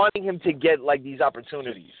 I've been wanting him to get like these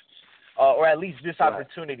opportunities. Or at least this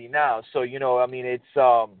opportunity now. So, it's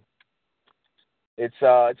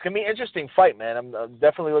gonna be an interesting fight, man. I'm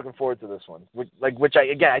definitely looking forward to this one. Which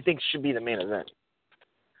I think should be the main event.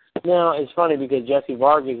 Now, it's funny because Jesse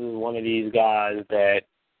Vargas is one of these guys that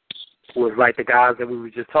was like the guys that we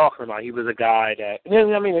were just talking about. He was a guy that,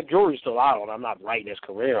 the jury's still out on him. I'm not writing his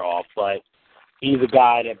career off, but he's a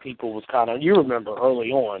guy that people was kind of, you remember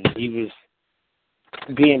early on, he was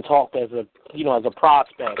being talked as a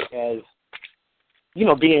prospect, as,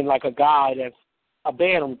 being like a guy that's a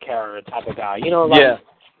bantam carrier type of guy, and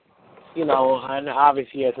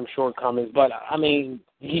obviously he has some shortcomings, but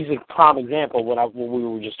he's a prime example of what we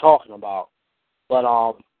were just talking about. But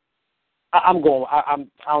I'm going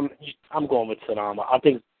with Saddam. I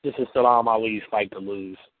think this is Saddam Ali's fight to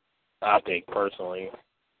lose. I think personally.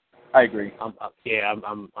 I agree. I'm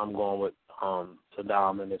going with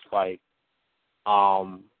Saddam in this fight.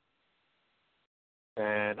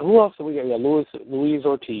 And who else do we got? Yeah, Luis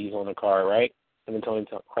Ortiz on the card, right? Him and Tony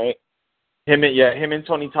Thompson, right? Him and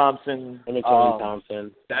Tony Thompson.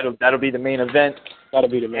 Thompson. That'll be the main event. That'll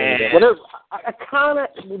be the main event. Whatever. I kind of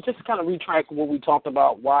retract what we talked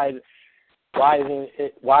about. Why isn't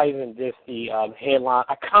this the headline?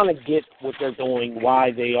 I kind of get what they're doing.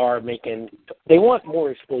 Why they want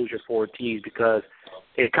more exposure for Ortiz, because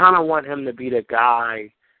they kind of want him to be the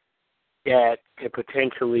guy that could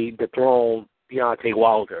potentially dethrone Deontay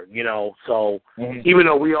Wilder, So even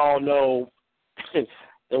though we all know the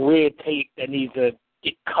red tape that needs to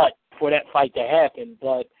get cut for that fight to happen,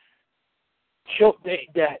 but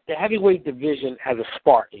the heavyweight division has a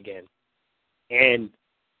spark again, and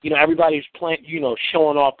everybody's playing,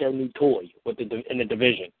 showing off their new toy in the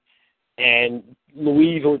division, and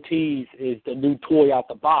Luis Ortiz is the new toy out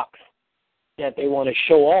the box that they want to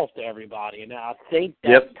show off to everybody, and I think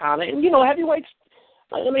that's kind of, and heavyweights.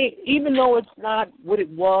 Even though it's not what it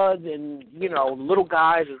was, and, little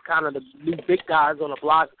guys is kind of the new big guys on the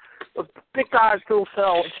block, but big guys still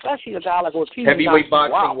sell, especially a guy like Ortiz. Heavyweight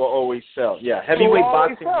boxing will always sell. Yeah, heavyweight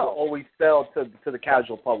boxing will always sell to the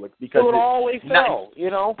casual public, because it always sell,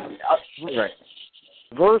 Right.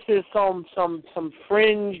 Versus some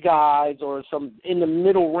fringe guys or some in the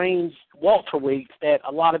middle range welterweights that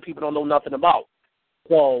a lot of people don't know nothing about.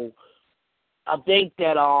 So I think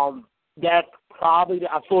that that's probably,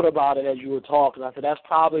 I thought about it as you were talking. I said that's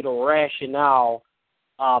probably the rationale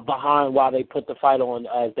behind why they put the fight on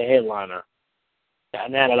as the headliner.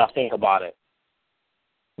 Now that I think about it.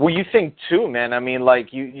 Well, you think too, man.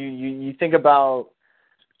 You think about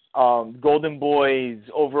Golden Boy's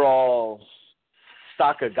overall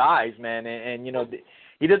stock of guys, man, and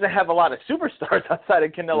he doesn't have a lot of superstars outside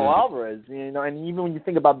of Canelo Alvarez, and even when you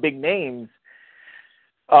think about big names,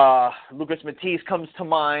 Lucas Matisse comes to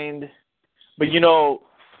mind. But,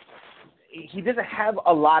 he doesn't have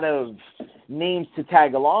a lot of names to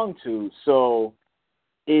tag along to, so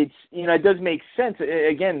it's, it does make sense.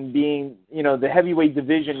 Again, being, the heavyweight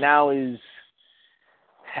division now it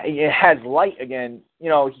has light again.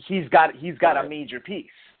 He's got a major piece.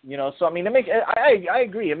 So I mean, I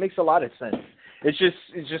agree. It makes a lot of sense. It's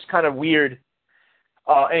just kind of weird.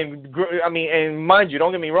 And mind you,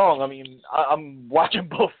 don't get me wrong. I mean, I'm watching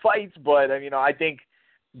both fights, but I think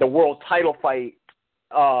the world title fight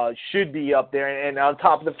should be up there, and on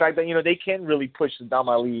top of the fact that they can't really push Saddam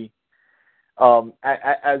Ali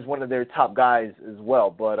as one of their top guys as well.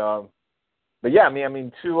 But yeah,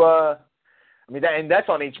 and that's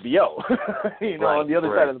on HBO. On the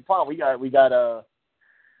other side of the pond,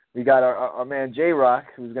 we got our man J-Rock,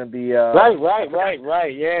 who's going to be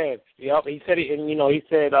right. Yeah. Yep. He said he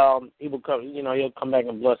will come. He'll come back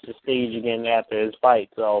and bless the stage again after his fight.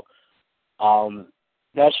 So,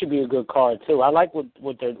 that should be a good card too. I like what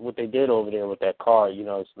they did over there with that card.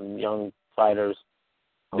 Some young fighters,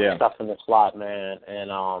 stuff in the slot, man, and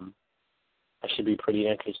that should be pretty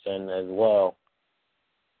interesting as well.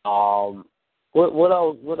 What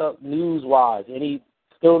else? What else news wise?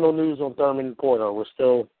 Still no news on Thurman Porter. We're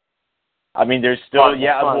still. I mean, there's still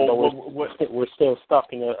we're still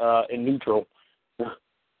stuck in neutral.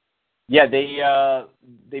 Yeah,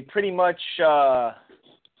 they pretty much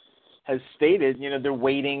has stated, they're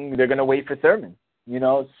waiting. They're going to wait for Thurman.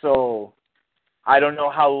 So I don't know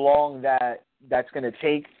how long that's going to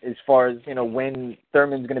take as far as when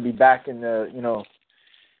Thurman's going to be back in the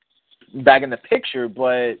picture.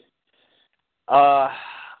 But I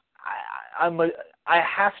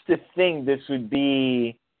have to think this would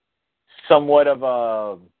be somewhat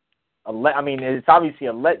of it's obviously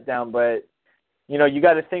a letdown, but you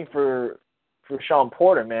got to think for Sean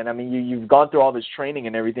Porter, man. I mean, you've gone through all this training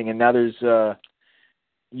and everything, and now there's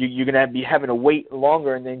you're gonna be having to wait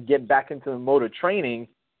longer and then get back into the mode of training.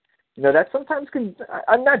 That sometimes can,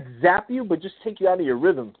 I'm not zap you, but just take you out of your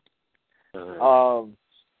rhythm. So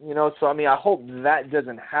I mean, I hope that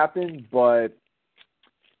doesn't happen, but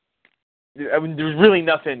I mean, there's really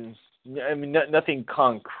nothing. I mean, nothing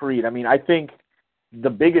concrete. I mean, I think the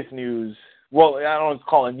biggest news. Well, I don't want to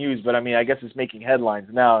call it news, but I mean, I guess it's making headlines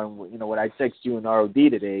now. And what I text you in ROD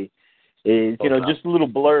today is just little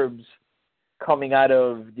blurbs coming out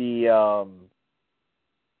of the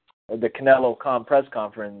Canelo press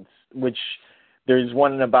conference, which there's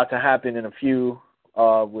one about to happen in a few,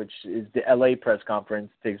 which is the LA press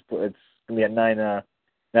conference. It's going to be at 9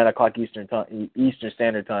 o'clock Eastern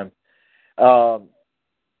Standard Time.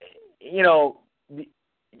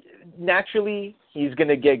 Naturally, he's going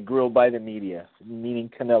to get grilled by the media, meaning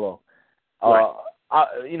Canelo. Right.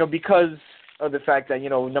 Because of the fact that,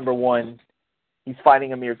 number one, he's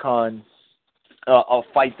fighting Amir Khan, a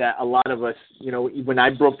fight that a lot of us, when I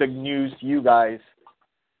broke the news to you guys,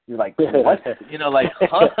 you're like, what?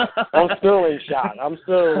 Huh? I'm still in shock. I'm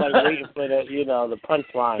still, waiting for the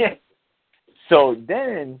punchline. Yeah. So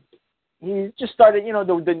then he just started,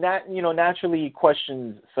 naturally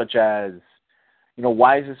questions such as,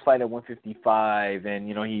 why is this fight at 155? And,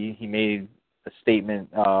 he made a statement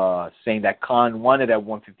saying that Khan wanted at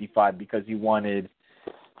 155 because he wanted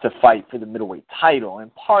to fight for the middleweight title.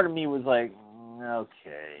 And part of me was like,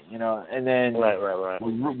 okay, and then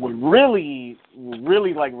what really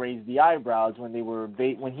raised the eyebrows when he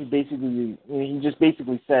just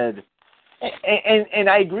basically said, and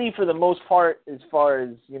I agree for the most part as far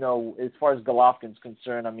as Golovkin's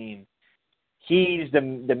concerned. I mean, he's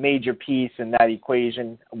the major piece in that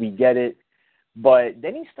equation. We get it. But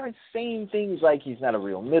then he starts saying things like he's not a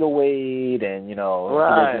real middleweight and, he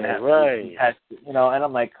has to, and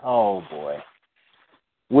I'm like, oh, boy.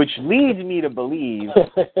 Which leads me to believe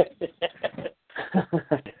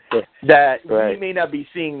that we may not be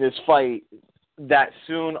seeing this fight that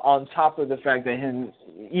soon, on top of the fact that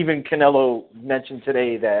even Canelo mentioned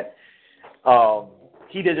today that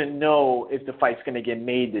he doesn't know if the fight's going to get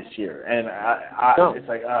made this year. And it's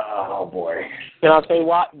like, oh, boy. And I'll tell you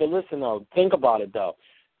what, but listen, though, think about it, though.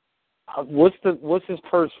 What's his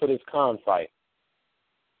purse for this Khan fight?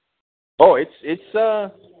 Oh, it's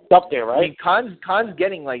up there, right? I mean, Khan's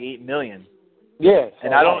getting like $8 million. Yeah.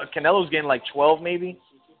 And Canelo's getting like 12 maybe?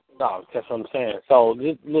 No, that's what I'm saying. So,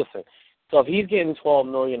 listen. So if he's getting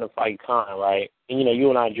 $12 million to fight Khan, right? And, you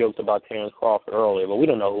and I joked about Terrence Crawford earlier, but we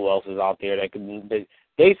don't know who else is out there that can.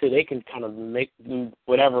 They say they can kind of make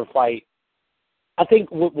whatever fight. I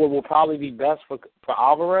think what will probably be best for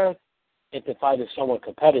Alvarez if the fight is somewhat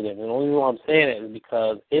competitive. And the only reason I'm saying it is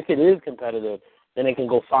because if it is competitive, then they can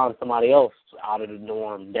go find somebody else out of the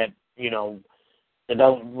norm that It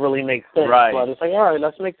doesn't really make sense. Right. But it's like, all right,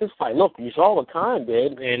 let's make this fight. Look, you saw what Khan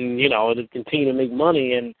did, and, it'll continue to make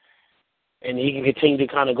money, and he can continue to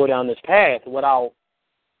kind of go down this path without,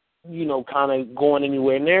 kind of going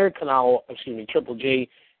anywhere near Triple G,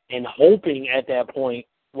 and hoping at that point,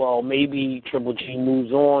 well, maybe Triple G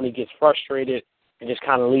moves on, he gets frustrated, and just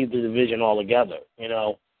kind of leave the division altogether,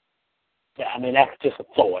 I mean, that's just a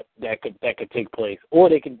thought that could take place. Or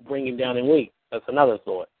they could bring him down in weight. That's another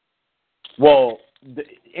thought. Well,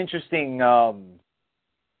 interesting, there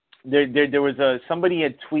was somebody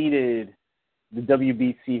had tweeted the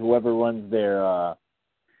WBC, whoever runs their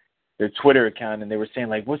Twitter account, and they were saying,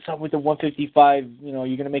 like, what's up with the 155? You're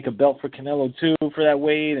going to make a belt for Canelo, too, for that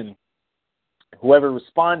weight? And whoever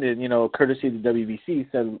responded, courtesy of the WBC,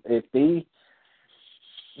 said if the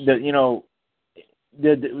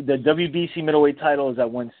WBC middleweight title is at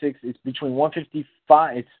 160. It's between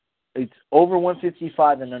 155. It's over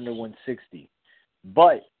 155 and under 160.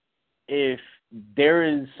 But if there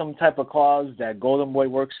is some type of clause that Golden Boy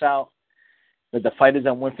works out, that the fight is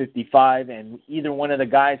at 155, and either one of the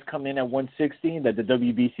guys come in at 160, that the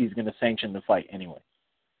WBC is going to sanction the fight anyway.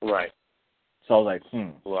 Right. So I was like,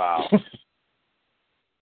 Wow.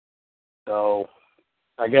 So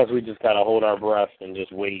I guess we just got to hold our breath and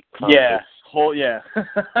just wait. Yeah. For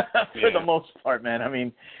the most part, man. I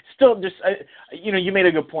mean, still just, you made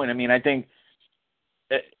a good point. I mean, I think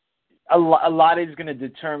a lot is going to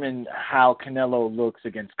determine how Canelo looks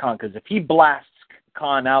against Khan, because if he blasts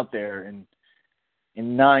Khan out there in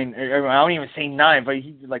 9, I don't even say 9, but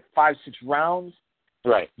he's like 5-6 rounds,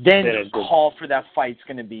 right? Then the call for that fight's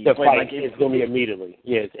going to be. The fight is going to be immediately.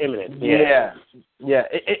 Yeah, it's imminent. Yeah.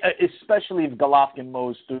 Especially if Golovkin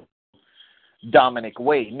moves through Dominic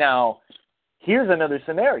Wade. Now, here's another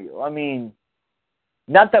scenario. I mean,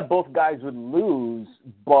 not that both guys would lose,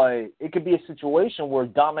 but it could be a situation where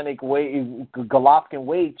Golovkin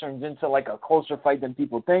Wade turns into like a closer fight than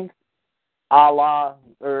people think, a la,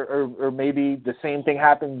 or maybe the same thing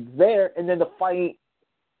happens there, and then the fight,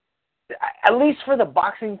 at least for the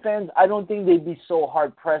boxing fans, I don't think they'd be so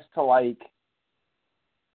hard pressed to like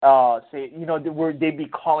say, where they'd be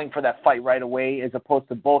calling for that fight right away, as opposed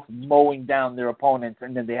to both mowing down their opponents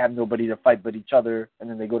and then they have nobody to fight but each other, and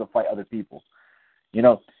then they go to fight other people.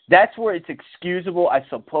 That's where it's excusable, I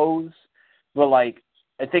suppose. But like,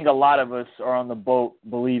 I think a lot of us are on the boat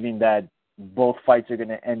believing that both fights are going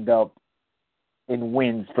to end up in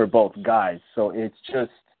wins for both guys. So it's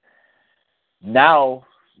just now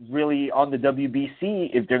really on the WBC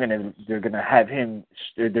if they're gonna have him,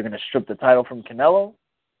 they're gonna strip the title from Canelo,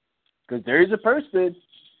 because there is a purse bid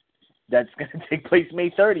that's gonna take place May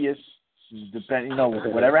 30th, depending,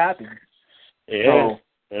 whatever happens. Yeah.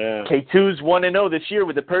 So, K2's 1-0 this year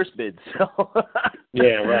with the purse bid. So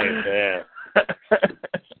yeah, right. Yeah.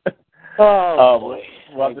 Oh boy.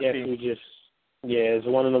 I guess it's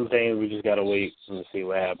one of those things we just gotta wait and see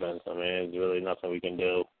what happens. I mean, there's really nothing we can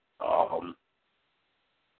do.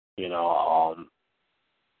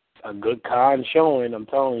 A good Khan showing, I'm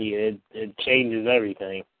telling you, it changes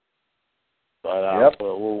everything. But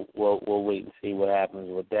we'll wait and see what happens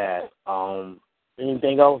with that.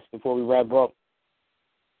 Anything else before we wrap up?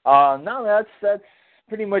 No, that's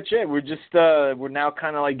pretty much it. We're just we're now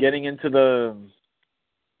kind of like getting into the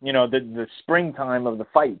the springtime of the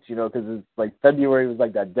fights, because it's like February was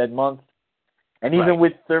like that dead month, and even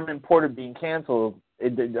with Thurman Porter being canceled,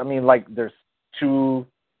 there's two,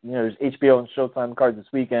 there's HBO and Showtime cards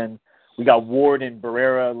this weekend. We got Ward and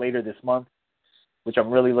Barrera later this month, which I'm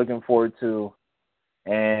really looking forward to,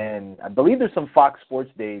 and I believe there's some Fox Sports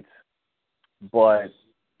dates. But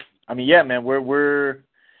I mean, yeah, man,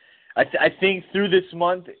 I think through this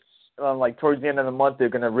month, like towards the end of the month, they're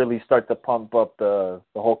gonna really start to pump up the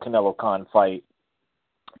whole Canelo Khan fight.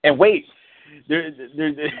 And wait, there's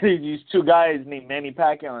these two guys named Manny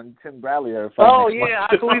Pacquiao and Tim Bradley that are fighting. Oh yeah,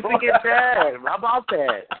 I completely forget that. How about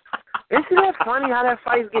that? Isn't that funny how that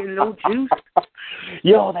fight's getting no juice?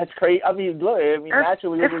 Yo, that's crazy. I mean, look,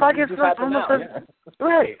 naturally, it's like it's not almost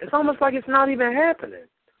right. It's almost like it's not even happening.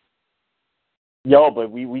 Yo, but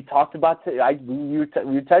we talked about we were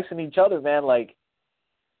texting each other, man. Like,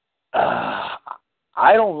 I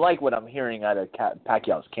don't like what I'm hearing out of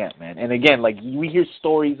Pacquiao's camp, man. And again, like, we hear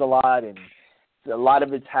stories a lot, and a lot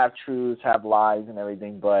of it's half truths, half lies, and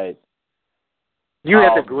everything. But you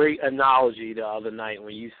had a great analogy the other night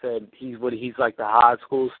when you said he's like the high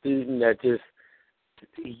school student that just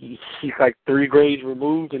he's like 3 grades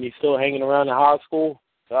removed and he's still hanging around the high school.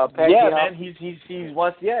 Yeah, man, he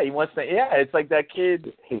wants to. Yeah, it's like that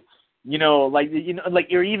kid,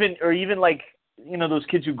 or even like those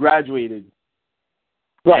kids who graduated.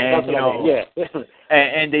 Right. And, that's what I mean. Yeah.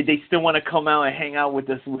 and they still want to come out and hang out with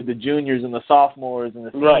the juniors and the sophomores and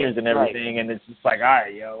the seniors and everything, and it's just like, all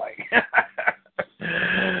right, yo, like.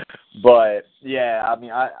 But yeah, I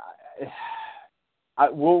mean, I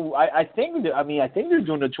think they're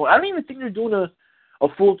doing a 20. I don't even think they're doing a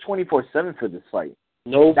full 24/7 for this fight.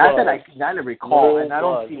 No, that I recall, and I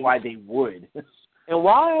don't see why they would. And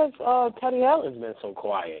why has Teddy Allen been so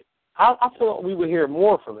quiet? I thought we would hear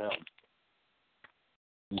more from him.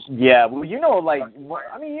 Yeah, well, you know, like,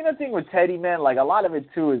 I mean, you know, the thing with Teddy, man, like, a lot of it,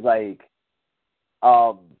 too, is, like,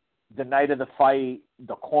 the night of the fight,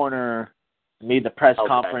 the corner, made the press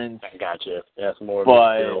conference. I got you. That's more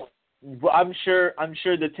but I'm sure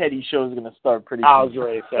the Teddy show is going to start pretty soon. I was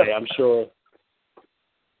ready to say,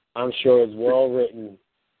 I'm sure it's well written.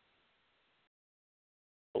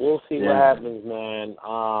 We'll see what happens, man.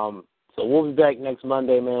 So we'll be back next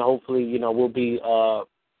Monday, man. Hopefully, you know, we'll be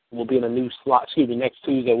in a new slot. Excuse me, next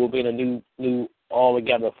Tuesday we'll be in a new all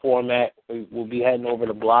together format. We'll be heading over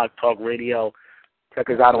to Blog Talk Radio. Check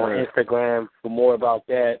us out on Instagram for more about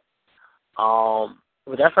that.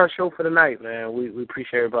 But that's our show for the night, man. We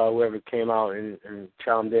appreciate everybody, whoever came out and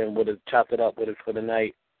chimed in with us, chopped it up with us for the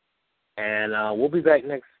night. And we'll be back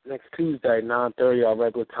next Tuesday, 9:30 our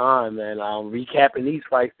regular time, and recapping these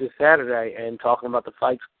fights this Saturday and talking about the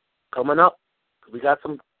fights coming up. We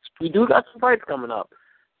do got some fights coming up.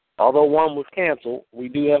 Although one was canceled, we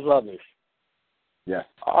do have others. Yeah.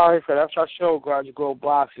 All right, so that's our show,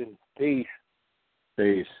 Guardyourgrillboxing. Peace.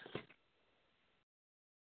 Peace.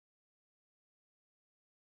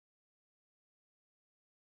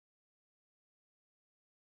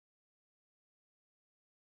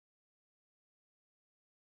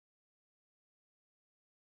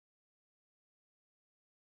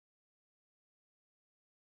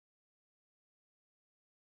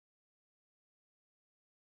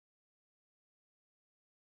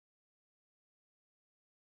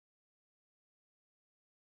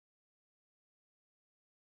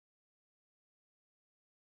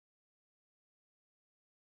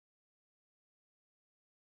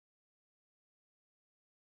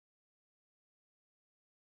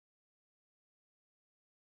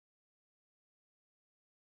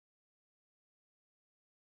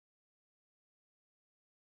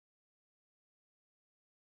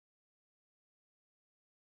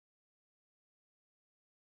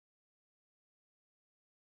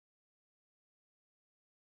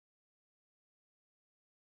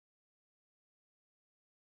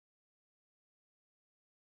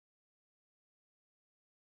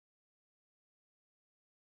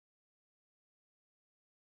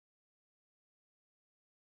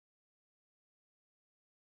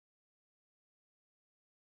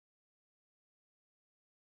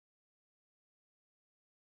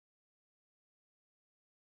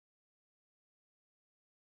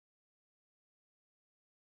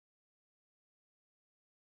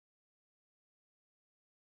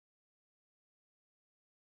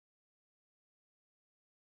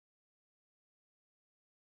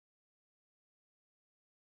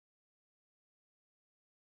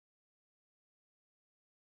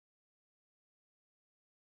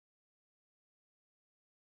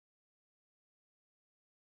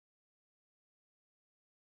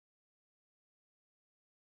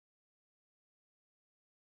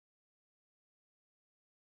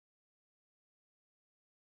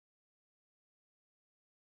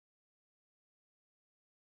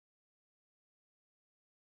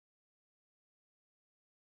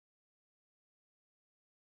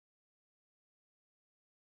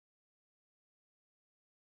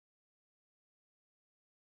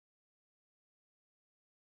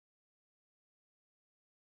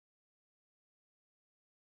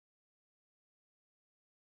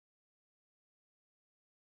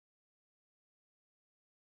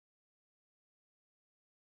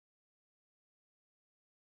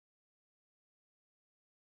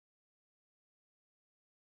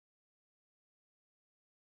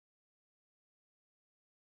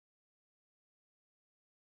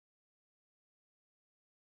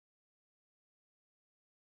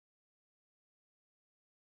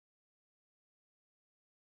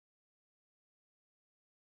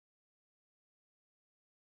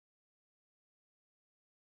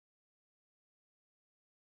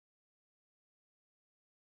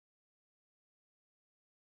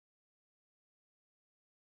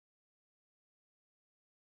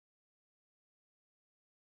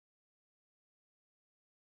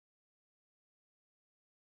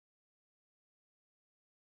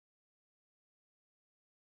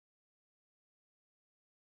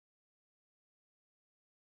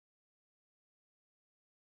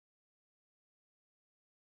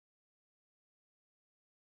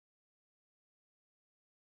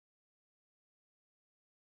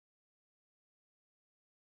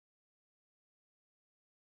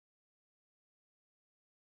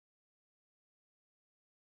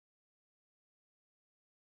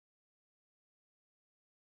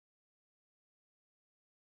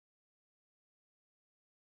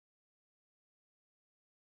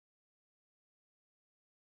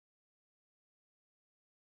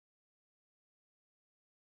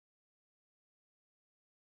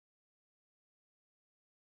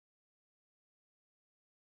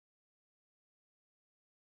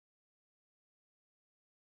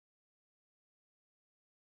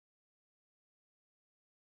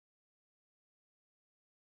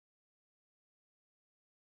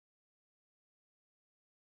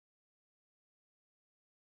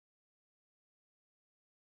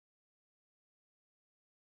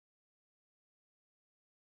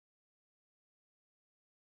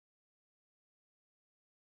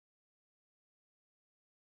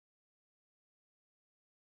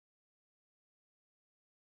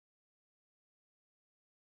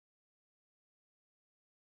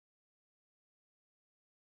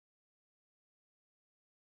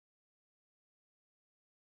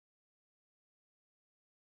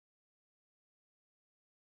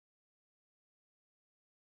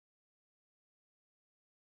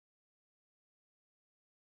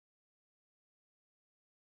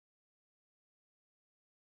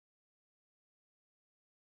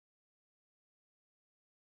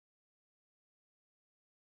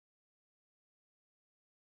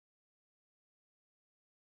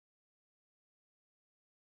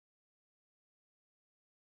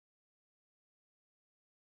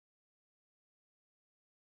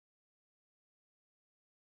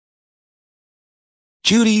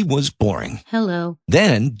 Judy was boring. Hello.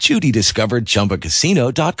 Then Judy discovered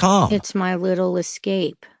ChumbaCasino.com. It's my little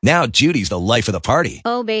escape. Now Judy's the life of the party.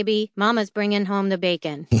 Oh, baby, mama's bringing home the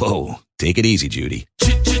bacon. Whoa, take it easy, Judy.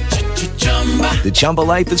 The Chumba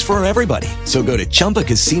life is for everybody. So go to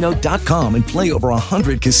ChumbaCasino.com and play over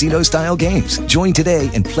 100 casino-style games. Join today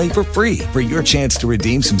and play for free for your chance to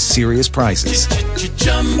redeem some serious prizes.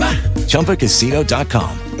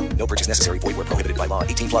 ChumbaCasino.com. No purchase necessary. Void where prohibited by law.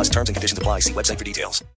 18 plus terms and conditions apply. See website for details.